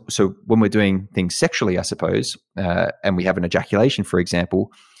 So when we're doing things sexually, I suppose, and we have an ejaculation, for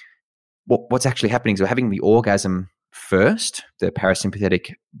example, what's actually happening is we're having the orgasm first. The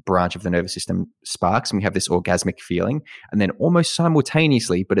parasympathetic branch of the nervous system sparks, and we have this orgasmic feeling. And then almost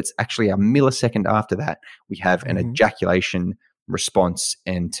simultaneously, but it's actually a millisecond after that, we have an ejaculation response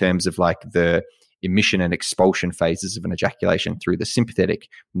in terms of like the emission and expulsion phases of an ejaculation through the sympathetic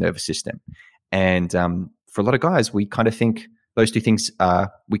nervous system. And for a lot of guys, we kind of think those two things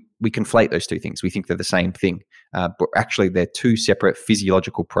we conflate those two things. We think they're the same thing, but actually they're two separate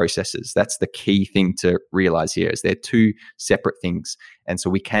physiological processes. That's the key thing to realize here, is they're two separate things. And so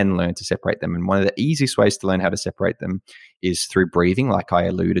we can learn to separate them. And one of the easiest ways to learn how to separate them is through breathing, like I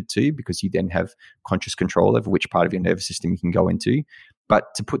alluded to, because you then have conscious control over which part of your nervous system you can go into. But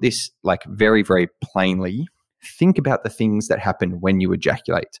to put this like very, very plainly, think about the things that happen when you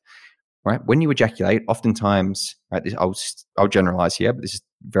ejaculate. Right? When you ejaculate, oftentimes, right, I'll generalize here, but this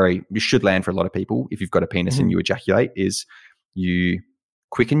should land for a lot of people. If you've got a penis and you ejaculate, is you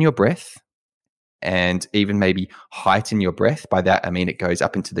quicken your breath and even maybe heighten your breath. By that, I mean it goes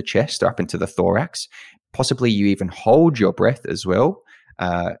up into the chest or up into the thorax. Possibly you even hold your breath as well.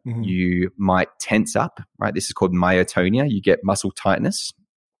 You might tense up, right? This is called myotonia. You get muscle tightness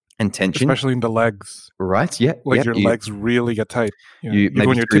and tension, especially in the legs, right? Yeah, like your legs really get tight. You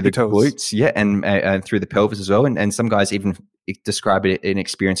maybe your through the toes. Glutes, yeah, and through the pelvis as well. And some guys even describe it an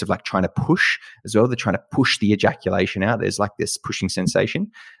experience of like trying to push as well. They're trying to push the ejaculation out. There's like this pushing sensation.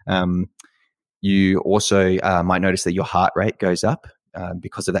 You also might notice that your heart rate goes up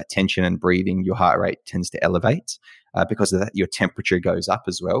because of that tension and breathing. Your heart rate tends to elevate because of that. Your temperature goes up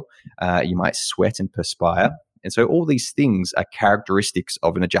as well. You might sweat and perspire. And so all these things are characteristics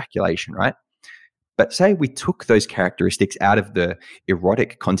of an ejaculation, right? But say we took those characteristics out of the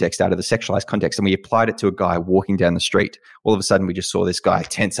erotic context, out of the sexualized context, and we applied it to a guy walking down the street. All of a sudden, we just saw this guy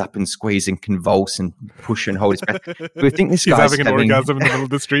tense up and squeeze and convulse and push and hold his breath. We would think this guy's having an orgasm in the middle of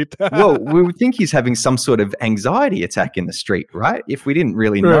the street. Well, we would think he's having some sort of anxiety attack in the street, right? If we didn't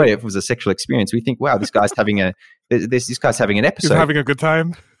really know if it was a sexual experience, we think, wow, this guy's having an episode. He's having a good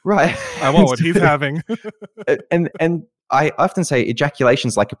time. Right. I want what he's having. and I often say ejaculation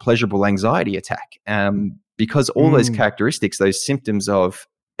is like a pleasurable anxiety attack, because all those characteristics, those symptoms of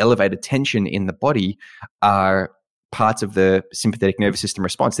elevated tension in the body, are parts of the sympathetic nervous system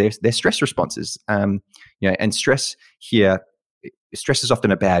response. They're stress responses. And stress here, stress is often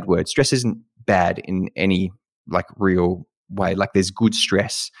a bad word. Stress isn't bad in any like real way. Like there's good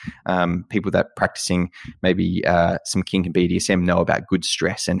stress. People that practicing maybe some kink and BDSM know about good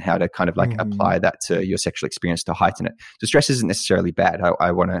stress and how to kind of like apply that to your sexual experience to heighten it. So stress isn't necessarily bad.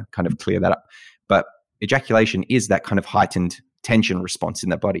 I want to kind of clear that up. But ejaculation is that kind of heightened tension response in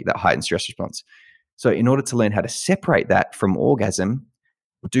the body, that heightened stress response. So in order to learn how to separate that from orgasm,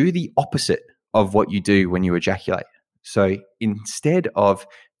 do the opposite of what you do when you ejaculate. So instead of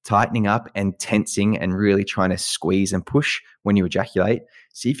tightening up and tensing and really trying to squeeze and push when you ejaculate,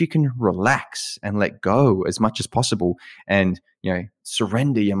 see if you can relax and let go as much as possible, and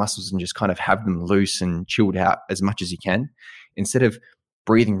surrender your muscles and just kind of have them loose and chilled out as much as you can, instead of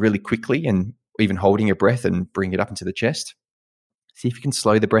breathing really quickly and even holding your breath and bring it up into the chest. See if you can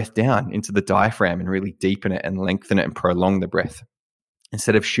slow the breath down into the diaphragm and really deepen it and lengthen it and prolong the breath.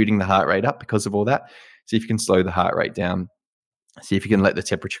 Instead of shooting the heart rate up because of all that, see if you can slow the heart rate down. See if you can let the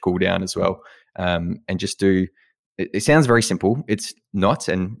temperature cool down as well. And just do, it sounds very simple. It's not.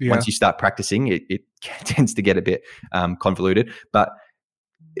 And once you start practicing, it tends to get a bit convoluted. But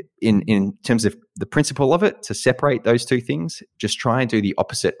in terms of the principle of it, to separate those two things, just try and do the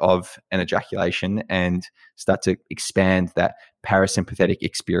opposite of an ejaculation and start to expand that parasympathetic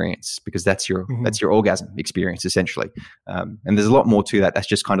experience, because that's your orgasm experience essentially. And there's a lot more to that. That's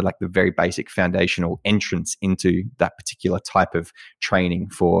just kind of like the very basic foundational entrance into that particular type of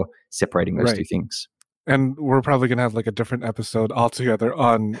training for separating those two things. And we're probably going to have like a different episode altogether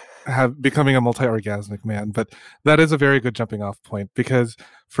on becoming a multi-orgasmic man. But that is a very good jumping off point, because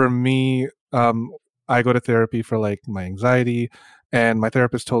for me, I go to therapy for like my anxiety, and my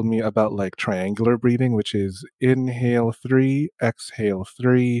therapist told me about like triangular breathing, which is inhale 3, exhale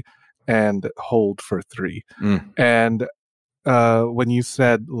 3, and hold for 3. And when you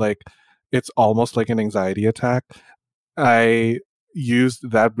said like it's almost like an anxiety attack, I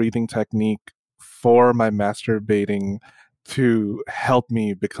used that breathing technique for my masturbating to help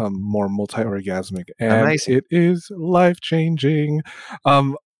me become more multi-orgasmic. And Amazing. It is life-changing.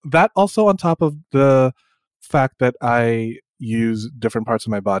 That also on top of the fact that I use different parts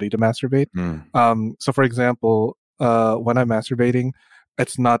of my body to masturbate. So for example, when I'm masturbating,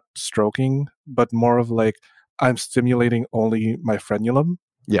 it's not stroking, but more of like I'm stimulating only my frenulum,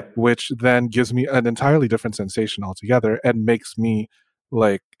 which then gives me an entirely different sensation altogether and makes me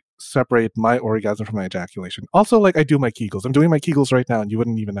like separate my orgasm from my ejaculation. Also, like I do my Kegels. I'm doing my Kegels right now and you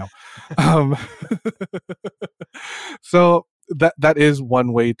wouldn't even know. So that is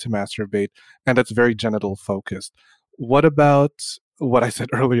one way to masturbate, and that's very genital focused. What about what I said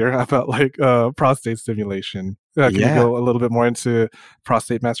earlier about like prostate stimulation? Can you go a little bit more into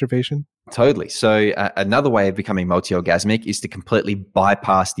prostate masturbation? Totally. So another way of becoming multi-orgasmic is to completely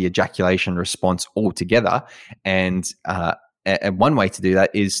bypass the ejaculation response altogether. And one way to do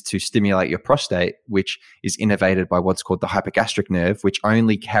that is to stimulate your prostate, which is innervated by what's called the hypogastric nerve, which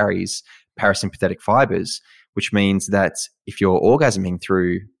only carries parasympathetic fibers, which means that if you're orgasming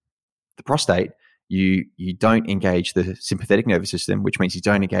through the prostate, you don't engage the sympathetic nervous system, which means you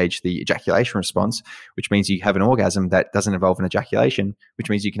don't engage the ejaculation response, which means you have an orgasm that doesn't involve an ejaculation, which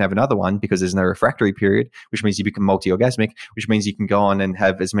means you can have another one because there's no refractory period, which means you become multi-orgasmic, which means you can go on and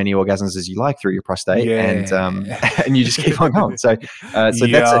have as many orgasms as you like through your prostate, and you just keep on going. So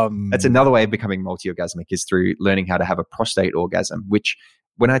that's another way of becoming multi-orgasmic, is through learning how to have a prostate orgasm, which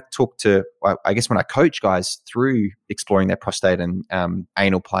when I coach guys through exploring their prostate and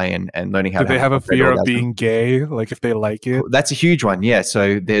anal play and learning how to do they have a fear of being gay, like if they like it? That's a huge one. Yeah.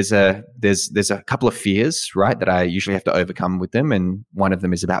 So there's a couple of fears, right, that I usually have to overcome with them. And one of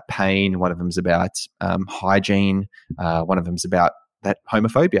them is about pain. One of them is about hygiene. One of them is about that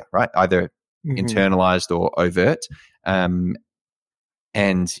homophobia, right? Either internalized or overt. And,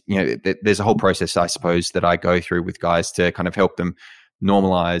 there's a whole process, I suppose, that I go through with guys to kind of help them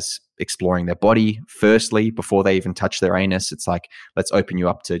normalize exploring their body firstly before they even touch their anus. It's like, let's open you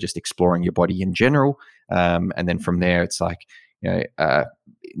up to just exploring your body in general. And then from there, it's like,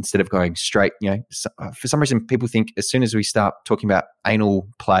 instead of going straight, for some reason, people think as soon as we start talking about anal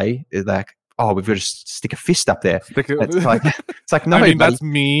play, they're like, oh, we've got to stick a fist up there. It's like no. I mean, that's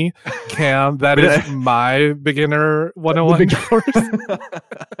me, Cam. That is my beginner 101 course.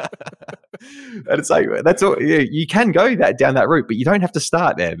 And it's like, that's all. Yeah, you can go down that route, but you don't have to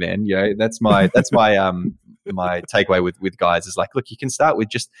start there, man. That's my my takeaway with guys is like, look, you can start with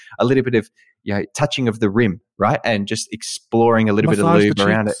just a little bit of touching of the rim, right, and just exploring a little bit of lube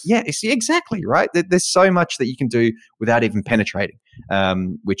around it. Yeah, exactly, right. There's so much that you can do without even penetrating,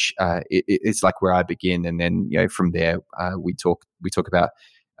 which it's like where I begin, and then from there we talk about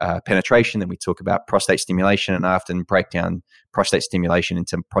penetration, then we talk about prostate stimulation, and I often break down prostate stimulation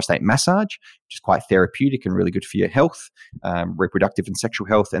into prostate massage, which is quite therapeutic and really good for your health, reproductive and sexual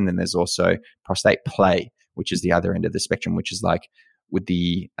health. And then there's also prostate play, which is the other end of the spectrum, which is like with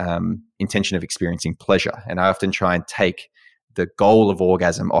the intention of experiencing pleasure. And I often try and take the goal of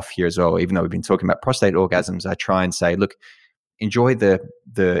orgasm off here as well. Even though we've been talking about prostate orgasms, I try and say, look, enjoy the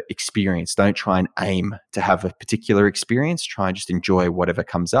experience. Don't try and aim to have a particular experience. Try and just enjoy whatever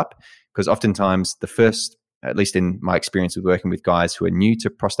comes up. Because oftentimes the first, at least in my experience with working with guys who are new to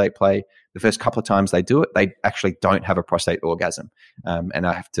prostate play, the first couple of times they do it, they actually don't have a prostate orgasm. And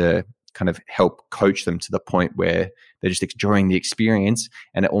I have to kind of help coach them to the point where they're just enjoying the experience,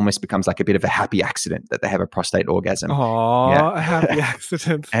 and it almost becomes like a bit of a happy accident that they have a prostate orgasm. A happy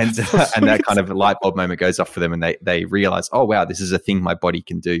accident. And that kind of light bulb moment goes off for them, and they realize, oh wow, this is a thing my body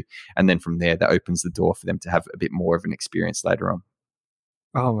can do. And then from there, that opens the door for them to have a bit more of an experience later on.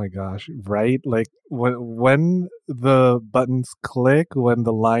 Oh my gosh, right? Like when the buttons click, when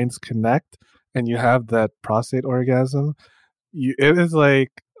the lines connect, and you have that prostate orgasm, it is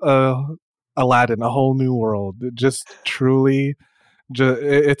like Aladdin, a whole new world. Just truly,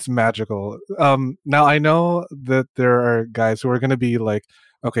 it's magical. Now I know that there are guys who are going to be like,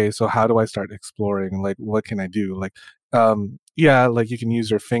 okay, so how do I start exploring? Like, what can I do? Like, like you can use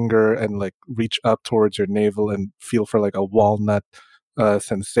your finger and like reach up towards your navel and feel for like a walnut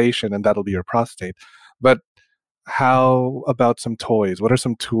sensation, and that'll be your prostate. But how about some toys? What are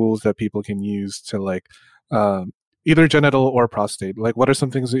some tools that people can use to like either genital or prostate? Like, what are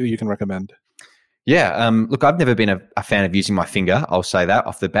some things that you can recommend? Yeah, look, I've never been a fan of using my finger. I'll say that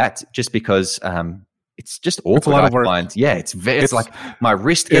off the bat, just because it's just awkward. It's a lot of work. Yeah, it's like my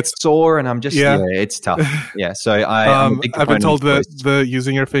wrist gets sore, and I'm just it's tough. Yeah, so I've been told that the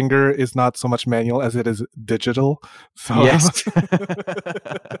using your finger is not so much manual as it is digital. So. Yes.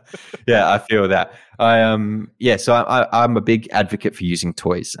 Yeah, I feel that. So I'm a big advocate for using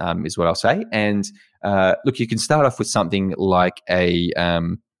toys, is what I'll say. And look, you can start off with something like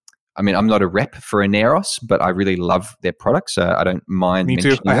I'm not a rep for Aneros, but I really love their products. I don't mind. Me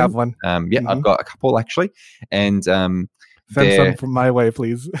too. I have one. I've got a couple actually, and send some from my way,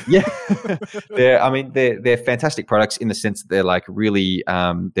 please. Yeah, they're fantastic products in the sense that they're like really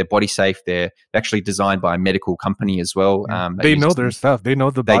they're body safe. They're actually designed by a medical company as well. They know their stuff. They know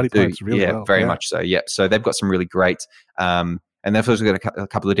the body parts really well. Very much so. Yeah, so they've got some really great. And they've also got a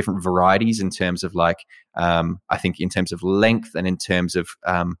couple of different varieties in terms of like, I think in terms of length and in terms of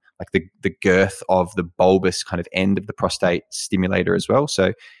like the girth of the bulbous kind of end of the prostate stimulator as well.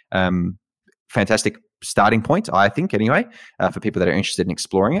 So fantastic starting point, I think, anyway, for people that are interested in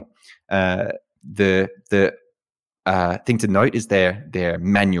exploring it. The thing to note is they're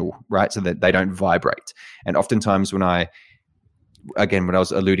manual, right? So that they don't vibrate. And oftentimes when I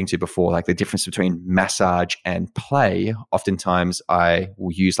was alluding to before, like the difference between massage and play, oftentimes I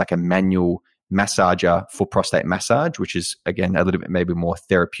will use like a manual massager for prostate massage, which is, again, a little bit maybe more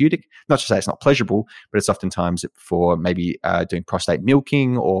therapeutic. Not to say it's not pleasurable, but it's oftentimes for maybe doing prostate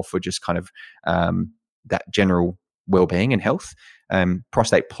milking or for just kind of that general well-being and health.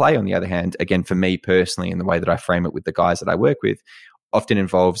 Prostate play, on the other hand, again, for me personally, and the way that I frame it with the guys that I work with, often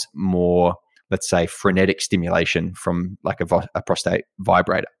involves more, let's say, frenetic stimulation from like a prostate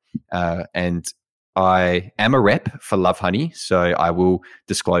vibrator. And I am a rep for Lovehoney, so I will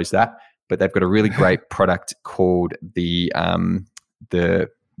disclose that. But they've got a really great product called the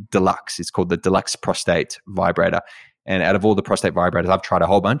Deluxe. It's called the Deluxe Prostate Vibrator. And out of all the prostate vibrators, I've tried a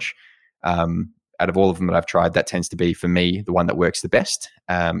whole bunch. Out of all of them that I've tried, that tends to be, for me, the one that works the best.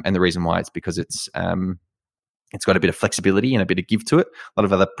 And the reason why is because it's got a bit of flexibility and a bit of give to it. A lot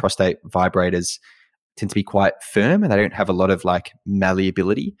of other prostate vibrators tend to be quite firm and they don't have a lot of like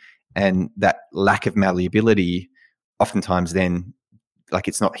malleability. And that lack of malleability oftentimes then, like,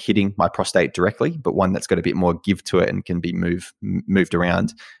 it's not hitting my prostate directly, but one that's got a bit more give to it and can be moved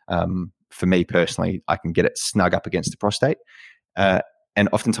around. For me personally, I can get it snug up against the prostate. And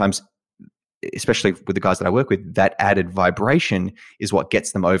oftentimes, especially with the guys that I work with, that added vibration is what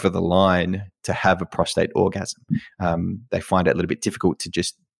gets them over the line to have a prostate orgasm. They find it a little bit difficult to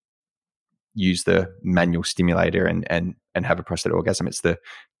just use the manual stimulator and have a prostate orgasm. It's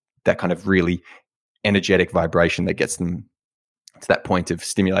that kind of really energetic vibration that gets them to that point of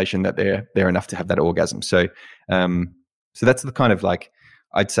stimulation that they're enough to have that orgasm. So that's the kind of, like,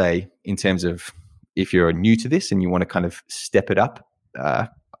 I'd say, in terms of if you're new to this and you want to kind of step it up,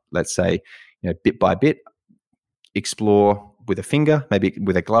 let's say, bit by bit, explore with a finger, maybe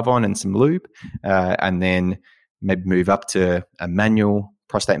with a glove on and some lube, and then maybe move up to a manual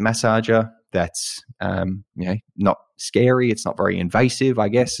prostate massager that's not scary. It's not very invasive, I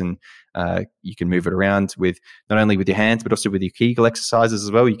guess, and you can move it around with not only with your hands but also with your Kegel exercises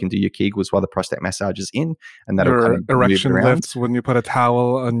as well. You can do your Kegels while the prostate massage is in, and that'll your kind of erection move it around. lifts when you put a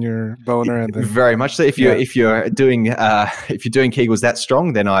towel on your boner, and then very much so. If you're doing Kegels that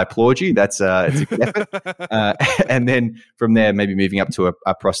strong, then I applaud you. It's a good effort. And then from there, maybe moving up to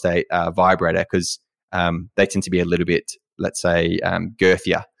a prostate vibrator, because they tend to be a little bit, let's say,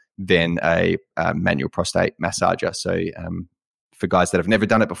 girthier than a manual prostate massager. So for guys that have never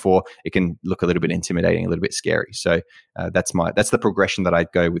done it before, it can look a little bit intimidating, a little bit scary. So that's the progression that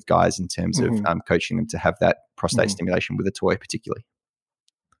I'd go with guys in terms of coaching them to have that prostate stimulation with a toy particularly.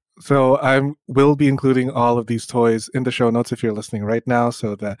 So I will be including all of these toys in the show notes if you're listening right now,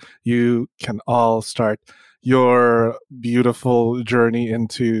 so that you can all start your beautiful journey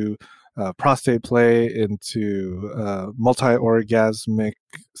into prostate play, into multi-orgasmic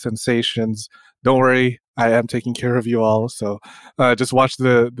sensations. Don't worry, I am taking care of you all. So just watch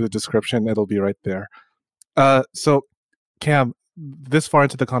the description. It'll be right there. So Cam, this far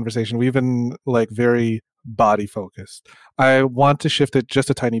into the conversation, we've been like very body focused. I want to shift it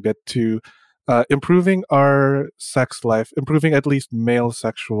just a tiny bit to improving our sex life, improving at least male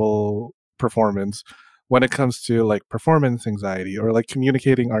sexual performance when it comes to like performance anxiety or like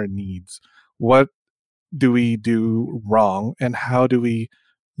communicating our needs. What do we do wrong, and how do we,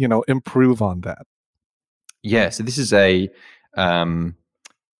 improve on that? Yeah, so this is a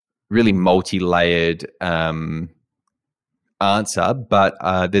really multi-layered answer,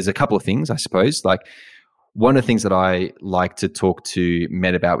 but there's a couple of things, I suppose. Like, one of the things that I like to talk to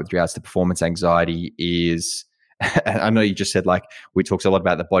men about with regards to performance anxiety is, I know you just said, like, we talked a lot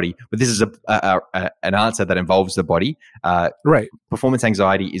about the body, but this is an answer that involves the body. Right. Performance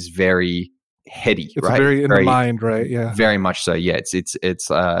anxiety is very heady, it's right? Very in the mind, right? Yeah. Very much so. Yeah.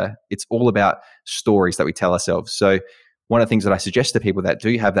 It's all about stories that we tell ourselves. So one of the things that I suggest to people that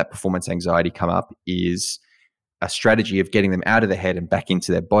do have that performance anxiety come up is a strategy of getting them out of their head and back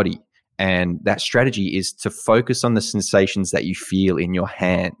into their body. And that strategy is to focus on the sensations that you feel in your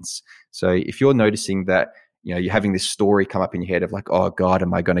hands. So if you're noticing that, you're having this story come up in your head of like, oh God,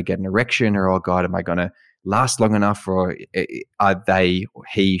 am I going to get an erection? Or, oh God, am I going to last long enough? Or are they, or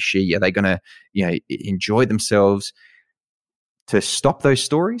he, she, are they going to, enjoy themselves? To stop those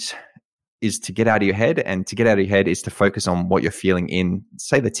stories is to get out of your head, and to get out of your head is to focus on what you're feeling in,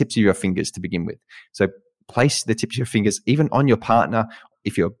 say, the tips of your fingers to begin with. So place the tips of your fingers even on your partner.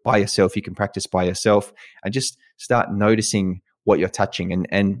 If you're by yourself, you can practice by yourself and just start noticing what you're touching,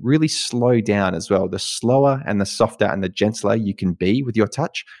 and really slow down as well. The slower and the softer and the gentler you can be with your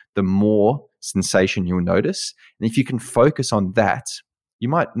touch, the more sensation you'll notice. And if you can focus on that, you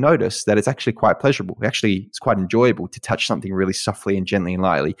might notice that it's actually quite pleasurable. Actually, it's quite enjoyable to touch something really softly and gently and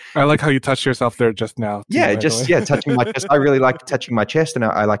lightly. I like how you touched yourself there just now. Too, Touching my chest. I really like touching my chest, and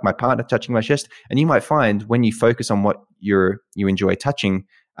I like my partner touching my chest. And you might find when you focus on what you enjoy touching,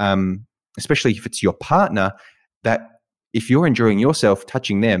 especially if it's your partner, that if you're enjoying yourself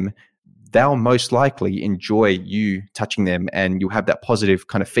touching them, they'll most likely enjoy you touching them, and you'll have that positive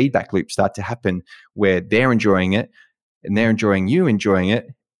kind of feedback loop start to happen where they're enjoying it and they're enjoying you enjoying it,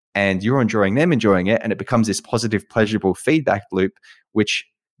 and you're enjoying them enjoying it, and it becomes this positive, pleasurable feedback loop, which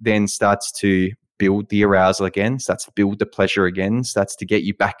then starts to build the arousal again, starts to build the pleasure again, starts to get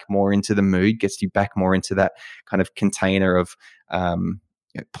you back more into the mood, gets you back more into that kind of container of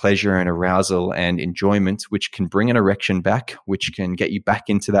pleasure and arousal and enjoyment, which can bring an erection back, which can get you back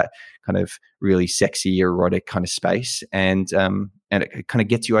into that kind of really sexy, erotic kind of space, and it kind of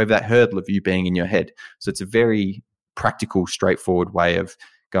gets you over that hurdle of you being in your head. So it's a very practical, straightforward way of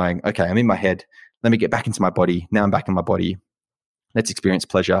going, okay, I'm in my head. Let me get back into my body. Now I'm back in my body. Let's experience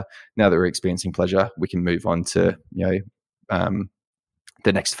pleasure. Now that we're experiencing pleasure, we can move on to the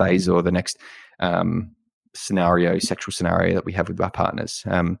next phase or the next sexual scenario that we have with our partners.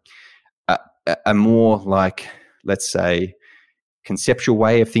 A more like, let's say, conceptual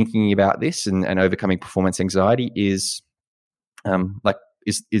way of thinking about this and overcoming performance anxiety is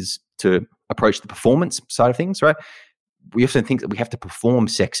to approach the performance side of things, right? We often think that we have to perform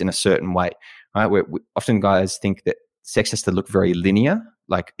sex in a certain way, right? Often guys think that sex has to look very linear,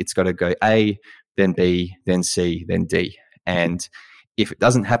 like it's got to go A, then B, then C, then D. And if it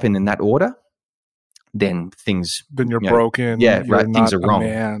doesn't happen in that order, then you're broken. Yeah, right. Things are wrong.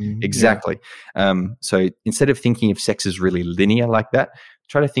 Exactly. Yeah. So instead of thinking of sex as really linear like that,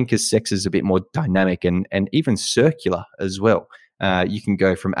 try to think of sex as a bit more dynamic and even circular as well. You can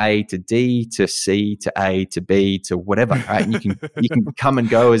go from A to D to C to A to B to whatever, right? And you can come and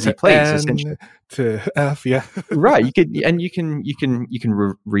go as you please, essentially. To F, yeah. Right. You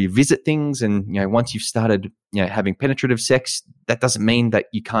can revisit things, and once you've started having penetrative sex, that doesn't mean that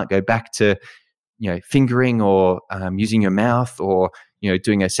you can't go back to fingering or using your mouth or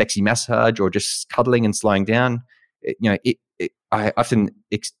doing a sexy massage or just cuddling and slowing down. I often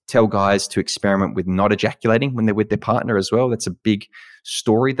tell guys to experiment with not ejaculating when they're with their partner as well. That's a big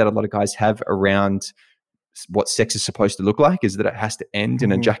story that a lot of guys have around what sex is supposed to look like, is that it has to end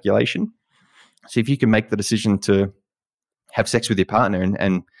in ejaculation. So if you can make the decision to have sex with your partner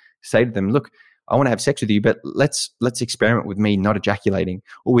and say to them, look, I want to have sex with you, but let's experiment with me not ejaculating,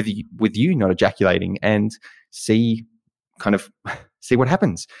 or with you not ejaculating, and see what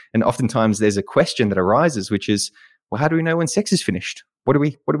happens. And oftentimes there's a question that arises, which is, well, how do we know when sex is finished? What do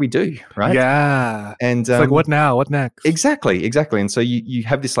we do? Right? Yeah. And it's like, what now? What next? Exactly. And so you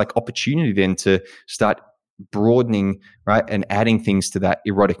have this like opportunity then to start broadening, right, and adding things to that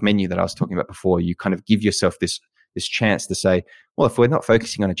erotic menu that I was talking about before. You kind of give yourself this chance to say, well, if we're not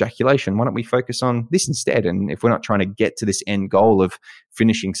focusing on ejaculation, why don't we focus on this instead? And if we're not trying to get to this end goal of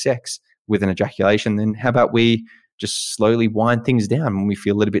finishing sex with an ejaculation, then how about we just slowly wind things down when we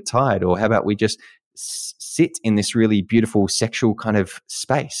feel a little bit tired? Or how about we just sit in this really beautiful sexual kind of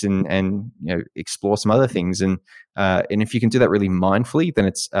space and explore some other things? And if you can do that really mindfully, then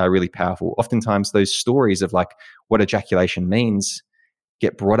it's really powerful. Oftentimes those stories of like what ejaculation means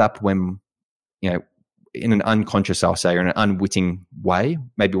get brought up when, in an unconscious, I'll say, or in an unwitting way,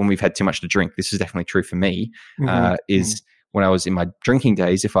 maybe when we've had too much to drink. This is definitely true for me, when I was in my drinking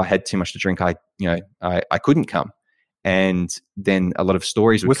days, if I had too much to drink, I couldn't come. And then a lot of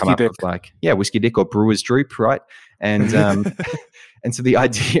stories would whiskey come up dick. of like, whiskey dick or brewer's droop, right? And and so the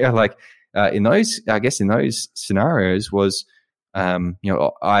idea, like in those scenarios was,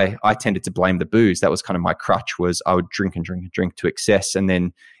 I tended to blame the booze. That was kind of my crutch, was I would drink and drink and drink to excess, and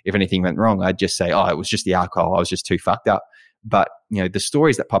then if anything went wrong, I'd just say, it was just the alcohol. I was just too fucked up. But the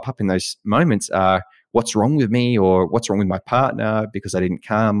stories that pop up in those moments are, what's wrong with me, or what's wrong with my partner because I didn't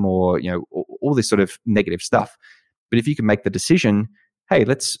come, or all this sort of negative stuff. But if you can make the decision, hey,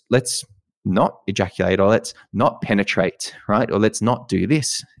 let's not ejaculate, or let's not penetrate, right? Or let's not do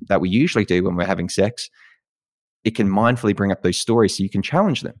this that we usually do when we're having sex, it can mindfully bring up those stories so you can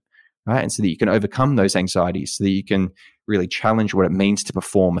challenge them, right? And so that you can overcome those anxieties, so that you can really challenge what it means to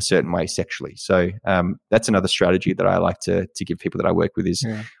perform a certain way sexually. So that's another strategy that I like to give people that I work with is,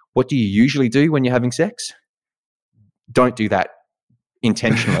 what do you usually do when you're having sex? Don't do that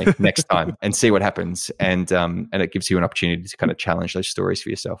intentionally next time, and see what happens. And it gives you an opportunity to kind of challenge those stories for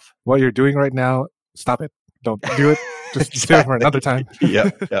yourself. What you're doing right now, stop it. Don't do it. Just do it for another time.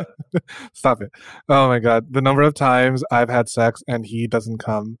 Yeah. Stop it. Oh my God. The number of times I've had sex and he doesn't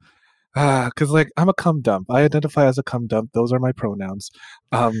come, Because like I'm a cum dump. I identify as a cum dump. Those are my pronouns.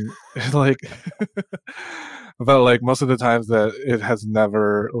 Like, but like most of the times that it has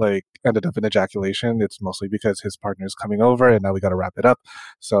never like ended up in ejaculation, it's mostly because his partner's coming over, and now we got to wrap it up.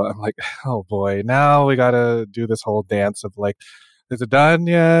 So I'm like, oh boy, now we got to do this whole dance of like, is it done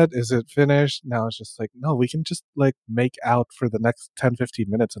yet? Is it finished? Now it's just like, no, we can just like make out for the next 10, 15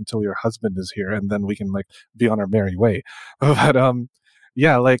 minutes until your husband is here, and then we can like be on our merry way. But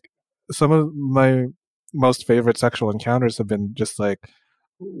yeah, like some of my most favorite sexual encounters have been just like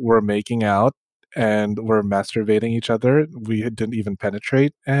we're making out and we're masturbating each other. We didn't even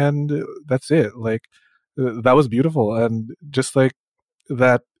penetrate, and that's it. Like that was beautiful, and just like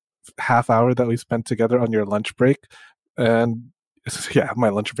that half hour that we spent together on your lunch break, and yeah, my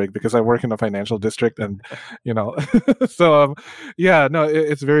lunch break because I work in a financial district, and you know, so yeah, no,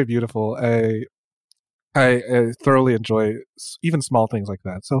 it's very beautiful. I thoroughly enjoy even small things like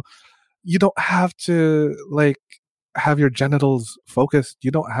that. So you don't have to like have your genitals focused. You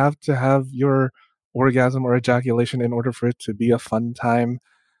don't have to have your orgasm or ejaculation in order for it to be a fun time.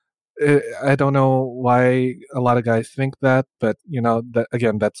 I don't know why a lot of guys think that, but you know, that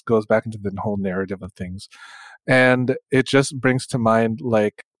again, that goes back into the whole narrative of things. And it just brings to mind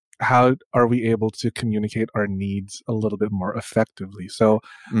like how are we able to communicate our needs a little bit more effectively? So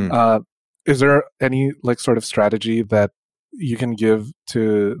is there any like sort of strategy that you can give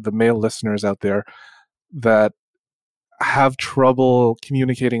to the male listeners out there that have trouble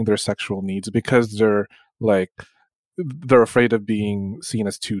communicating their sexual needs because they're afraid of being seen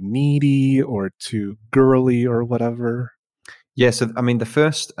as too needy or too girly or whatever? Yeah, so I mean, the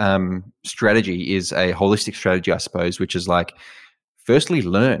first strategy is a holistic strategy, I suppose, which is like, firstly,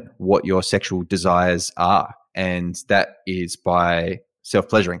 learn what your sexual desires are. And that is by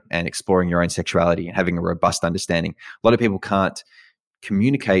self-pleasuring and exploring your own sexuality and having a robust understanding. A lot of people can't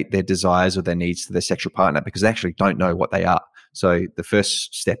communicate their desires or their needs to their sexual partner because they actually don't know what they are. So the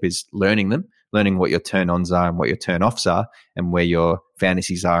first step is learning them, learning what your turn-ons are and what your turn-offs are and where your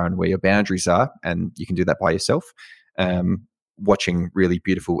fantasies are and where your boundaries are. And you can do that by yourself. Watching really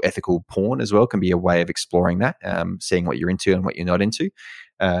beautiful ethical porn as well can be a way of exploring that, seeing what you're into and what you're not into.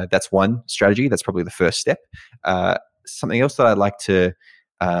 That's one strategy. That's probably the first step. Something else that I'd like to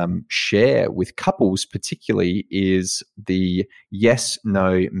share with couples particularly is the yes,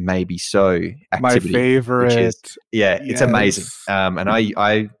 no, maybe so activity. My favorite. Which is, it's amazing. And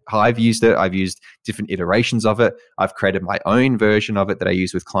I've used it. I've used different iterations of it. I've created my own version of it that I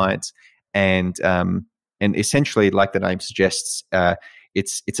use with clients. And essentially, like the name suggests,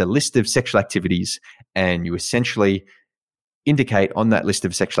 it's a list of sexual activities, and you essentially indicate on that list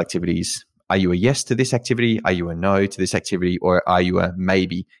of sexual activities, are you a yes to this activity? Are you a no to this activity? Or are you a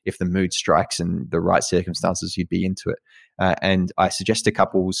maybe if the mood strikes and the right circumstances, you'd be into it? And I suggest to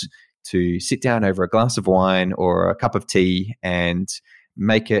couples to sit down over a glass of wine or a cup of tea and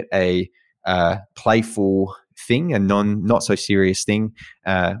make it a playful thing, a not so serious thing.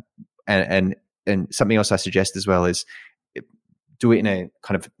 And something else I suggest as well is do it in a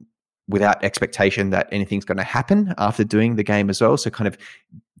kind of without expectation that anything's going to happen after doing the game as well. So kind of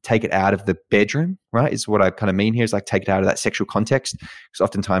take it out of the bedroom, right, is what I kind of mean here, is like take it out of that sexual context, because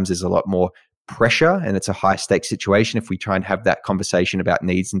oftentimes there's a lot more pressure and it's a high stakes situation. If we try and have that conversation about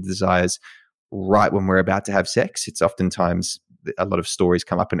needs and desires right when we're about to have sex, it's oftentimes a lot of stories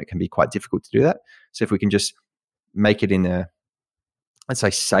come up and it can be quite difficult to do that. So if we can just make it in a, let's say,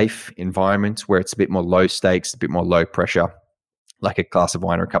 safe environment where it's a bit more low stakes, a bit more low pressure, like a glass of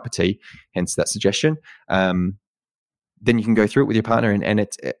wine or a cup of tea, hence that suggestion, then you can go through it with your partner, and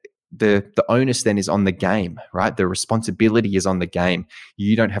it's the onus then is on the game, right? The responsibility is on the game.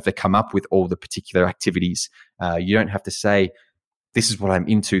 You don't have to come up with all the particular activities. You don't have to say, this is what I'm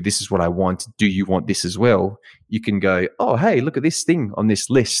into, this is what I want, do you want this as well? You can go, oh, hey, look at this thing on this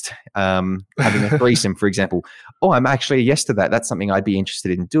list. Having a threesome, for example. Oh, I'm actually a yes to that. That's something I'd be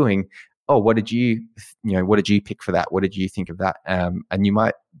interested in doing. Oh, what did you pick for that? What did you think of that? And you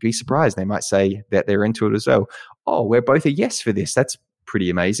might be surprised. They might say that they're into it as well. Oh, we're both a yes for this. That's pretty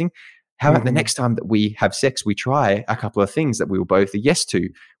amazing. How about the next time that we have sex, we try a couple of things that we were both a yes to,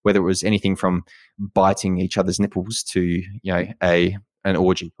 whether it was anything from biting each other's nipples to, an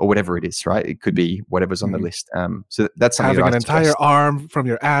orgy or whatever it is, right? It could be whatever's on the list. So that's something having that an entire arm from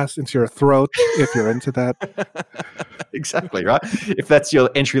your ass into your throat, if you're into that. Exactly, right? If that's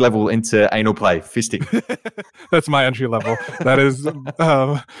your entry level into anal play, fisting. That's my entry level. That is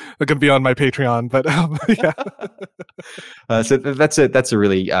going to be on my Patreon, but yeah. So that's a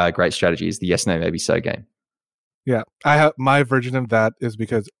really great strategy, is the yes, no, maybe so game. Yeah, I have my version of that is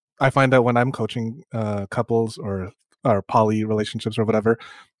because I find that when I'm coaching couples or poly relationships or whatever,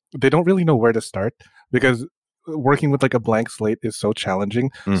 they don't really know where to start because working with like a blank slate is so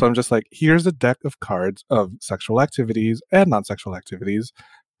challenging. So I'm just like, here's a deck of cards of sexual activities and non-sexual activities.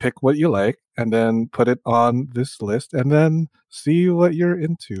 Pick what you like and then put it on this list and then see what you're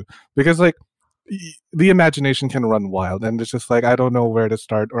into. Because like the imagination can run wild and it's just like, I don't know where to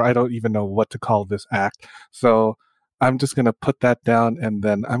start or I don't even know what to call this act. So I'm just going to put that down and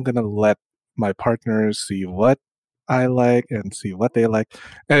then I'm going to let my partners see what I like and see what they like.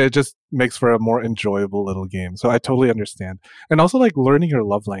 And it just makes for a more enjoyable little game. So I totally understand. And also like learning your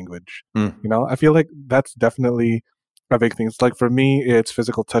love language. You know, I feel like that's definitely a big thing. It's like for me, it's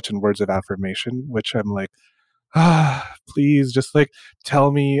physical touch and words of affirmation, which I'm like, please just like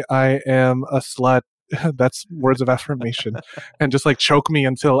tell me I am a slut. That's words of affirmation. And just like choke me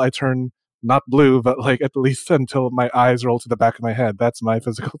until I turn not blue, but like at least until my eyes roll to the back of my head. That's my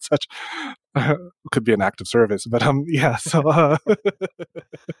physical touch. Could be an act of service, but yeah. So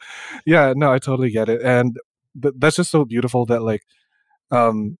yeah, no, I totally get it, and that's just so beautiful that like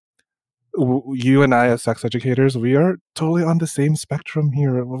you and I as sex educators, we are totally on the same spectrum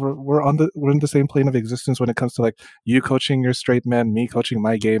here. We're in the same plane of existence when it comes to like you coaching your straight men, me coaching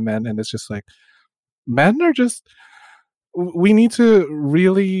my gay men, and it's just like men are just, we need to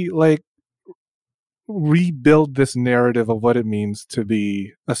really like rebuild this narrative of what it means to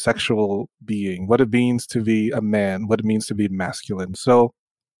be a sexual being, what it means to be a man, what it means to be masculine. So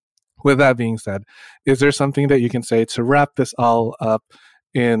with that being said, is there something that you can say to wrap this all up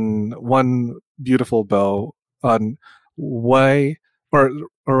in one beautiful bow on why, or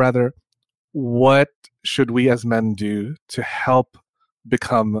rather, what should we as men do to help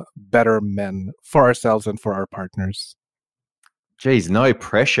become better men for ourselves and for our partners? Geez, no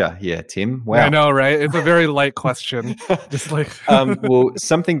pressure here, Tim. Wow. I know, right? It's a very light question. Just like well,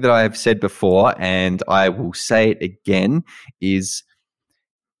 something that I have said before, and I will say it again, is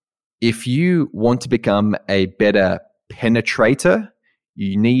if you want to become a better penetrator,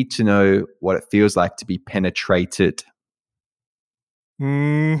 you need to know what it feels like to be penetrated.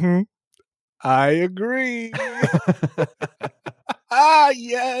 I agree.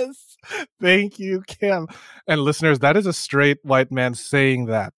 Yes. Thank you, Cam. And listeners, that is a straight white man saying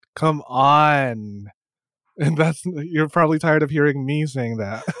that. Come on. And you're probably tired of hearing me saying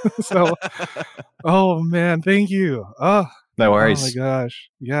that. So, oh man, thank you. Oh, no worries. Oh my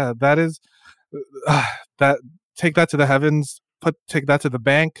gosh. Yeah, that is, take that to the heavens, take that to the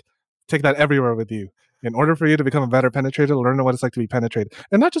bank, take that everywhere with you. In order for you to become a better penetrator, learn what it's like to be penetrated.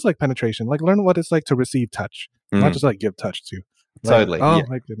 And not just like penetration, like learn what it's like to receive touch, not just like give touch to. Like, totally.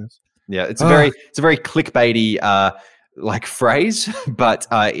 My goodness. Yeah, it's a very clickbaity like phrase, but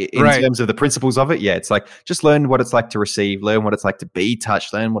in terms of the principles of it, yeah, it's like just learn what it's like to receive, learn what it's like to be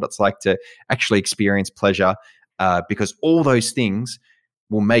touched, learn what it's like to actually experience pleasure, because all those things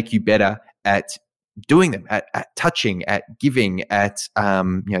will make you better at doing them, at touching, at giving, at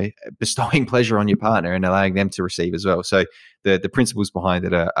bestowing pleasure on your partner and allowing them to receive as well. So the principles behind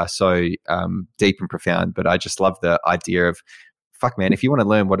it are so deep and profound. But I just love the idea of, fuck man, if you want to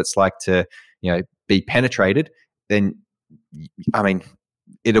learn what it's like to be penetrated, then I mean,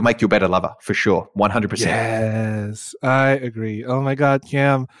 it'll make you a better lover for sure, 100%. Yes, I agree. Oh my God,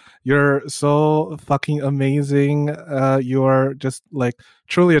 Cam, you're so fucking amazing. You're just like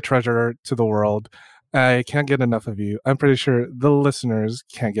truly a treasure to the world. I can't get enough of you. I'm pretty sure the listeners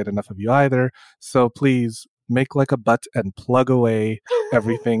can't get enough of you either. So please make like a butt and plug away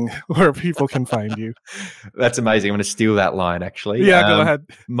everything where people can find you. That's amazing. I'm going to steal that line, actually. Yeah, go ahead.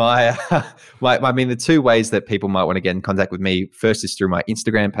 I mean, the two ways that people might want to get in contact with me, first is through my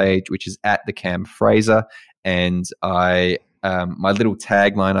Instagram page, which is @thecamfraser. And my little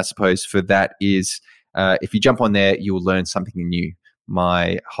tagline, I suppose, for that is, if you jump on there, you will learn something new.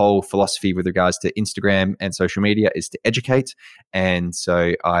 My whole philosophy with regards to Instagram and social media is to educate. And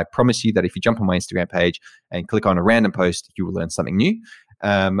so I promise you that if you jump on my Instagram page and click on a random post, you will learn something new.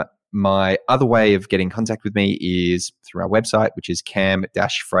 My other way of getting in contact with me is through our website, which is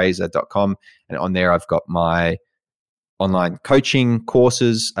cam-fraser.com. And on there, I've got my online coaching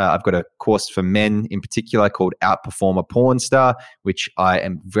courses. I've got a course for men in particular called Outperform a Porn Star, which I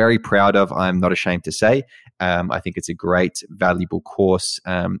am very proud of. I'm not ashamed to say. I think it's a great, valuable course,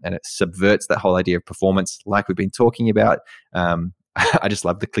 and it subverts that whole idea of performance like we've been talking about. I just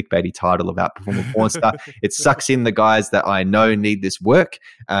love the clickbaity title of Outperform a Porn Star. It sucks in the guys that I know need this work.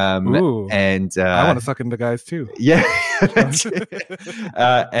 Ooh, and I want to suck in the guys too. Yeah.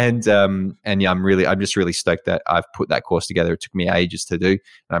 And yeah, I'm just really stoked that I've put that course together. It took me ages to do, and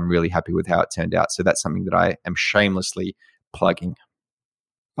I'm really happy with how it turned out. So that's something that I am shamelessly plugging.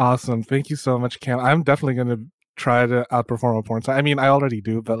 Awesome. Thank you so much, Cam. I'm definitely going to try to outperform a porn star. I mean, I already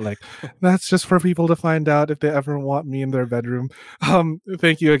do, but like that's just for people to find out if they ever want me in their bedroom.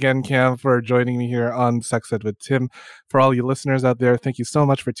 Thank you again, Cam, for joining me here on Sex Ed with Tim. For all you listeners out there, thank you so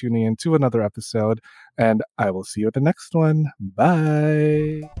much for tuning in to another episode, and I will see you at the next one.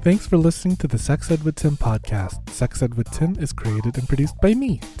 Bye. Thanks for listening to the Sex Ed with Tim podcast. Sex Ed with Tim is created and produced by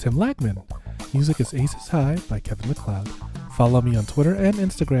me, Tim Lagman. Music is Aces High by Kevin MacLeod. Follow me on Twitter and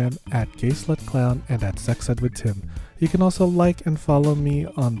Instagram at GaySlutClown and at Sex Ed with Tim. You can also like and follow me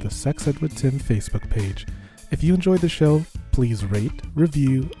on the Sex Ed with Tim Facebook page. If you enjoyed the show, please rate,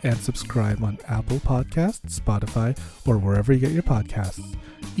 review, and subscribe on Apple Podcasts, Spotify, or wherever you get your podcasts.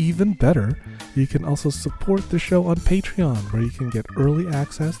 Even better, you can also support the show on Patreon, where you can get early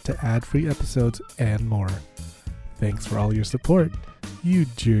access to ad-free episodes and more. Thanks for all your support, you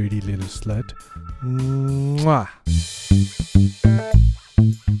dirty little slut. Mwah.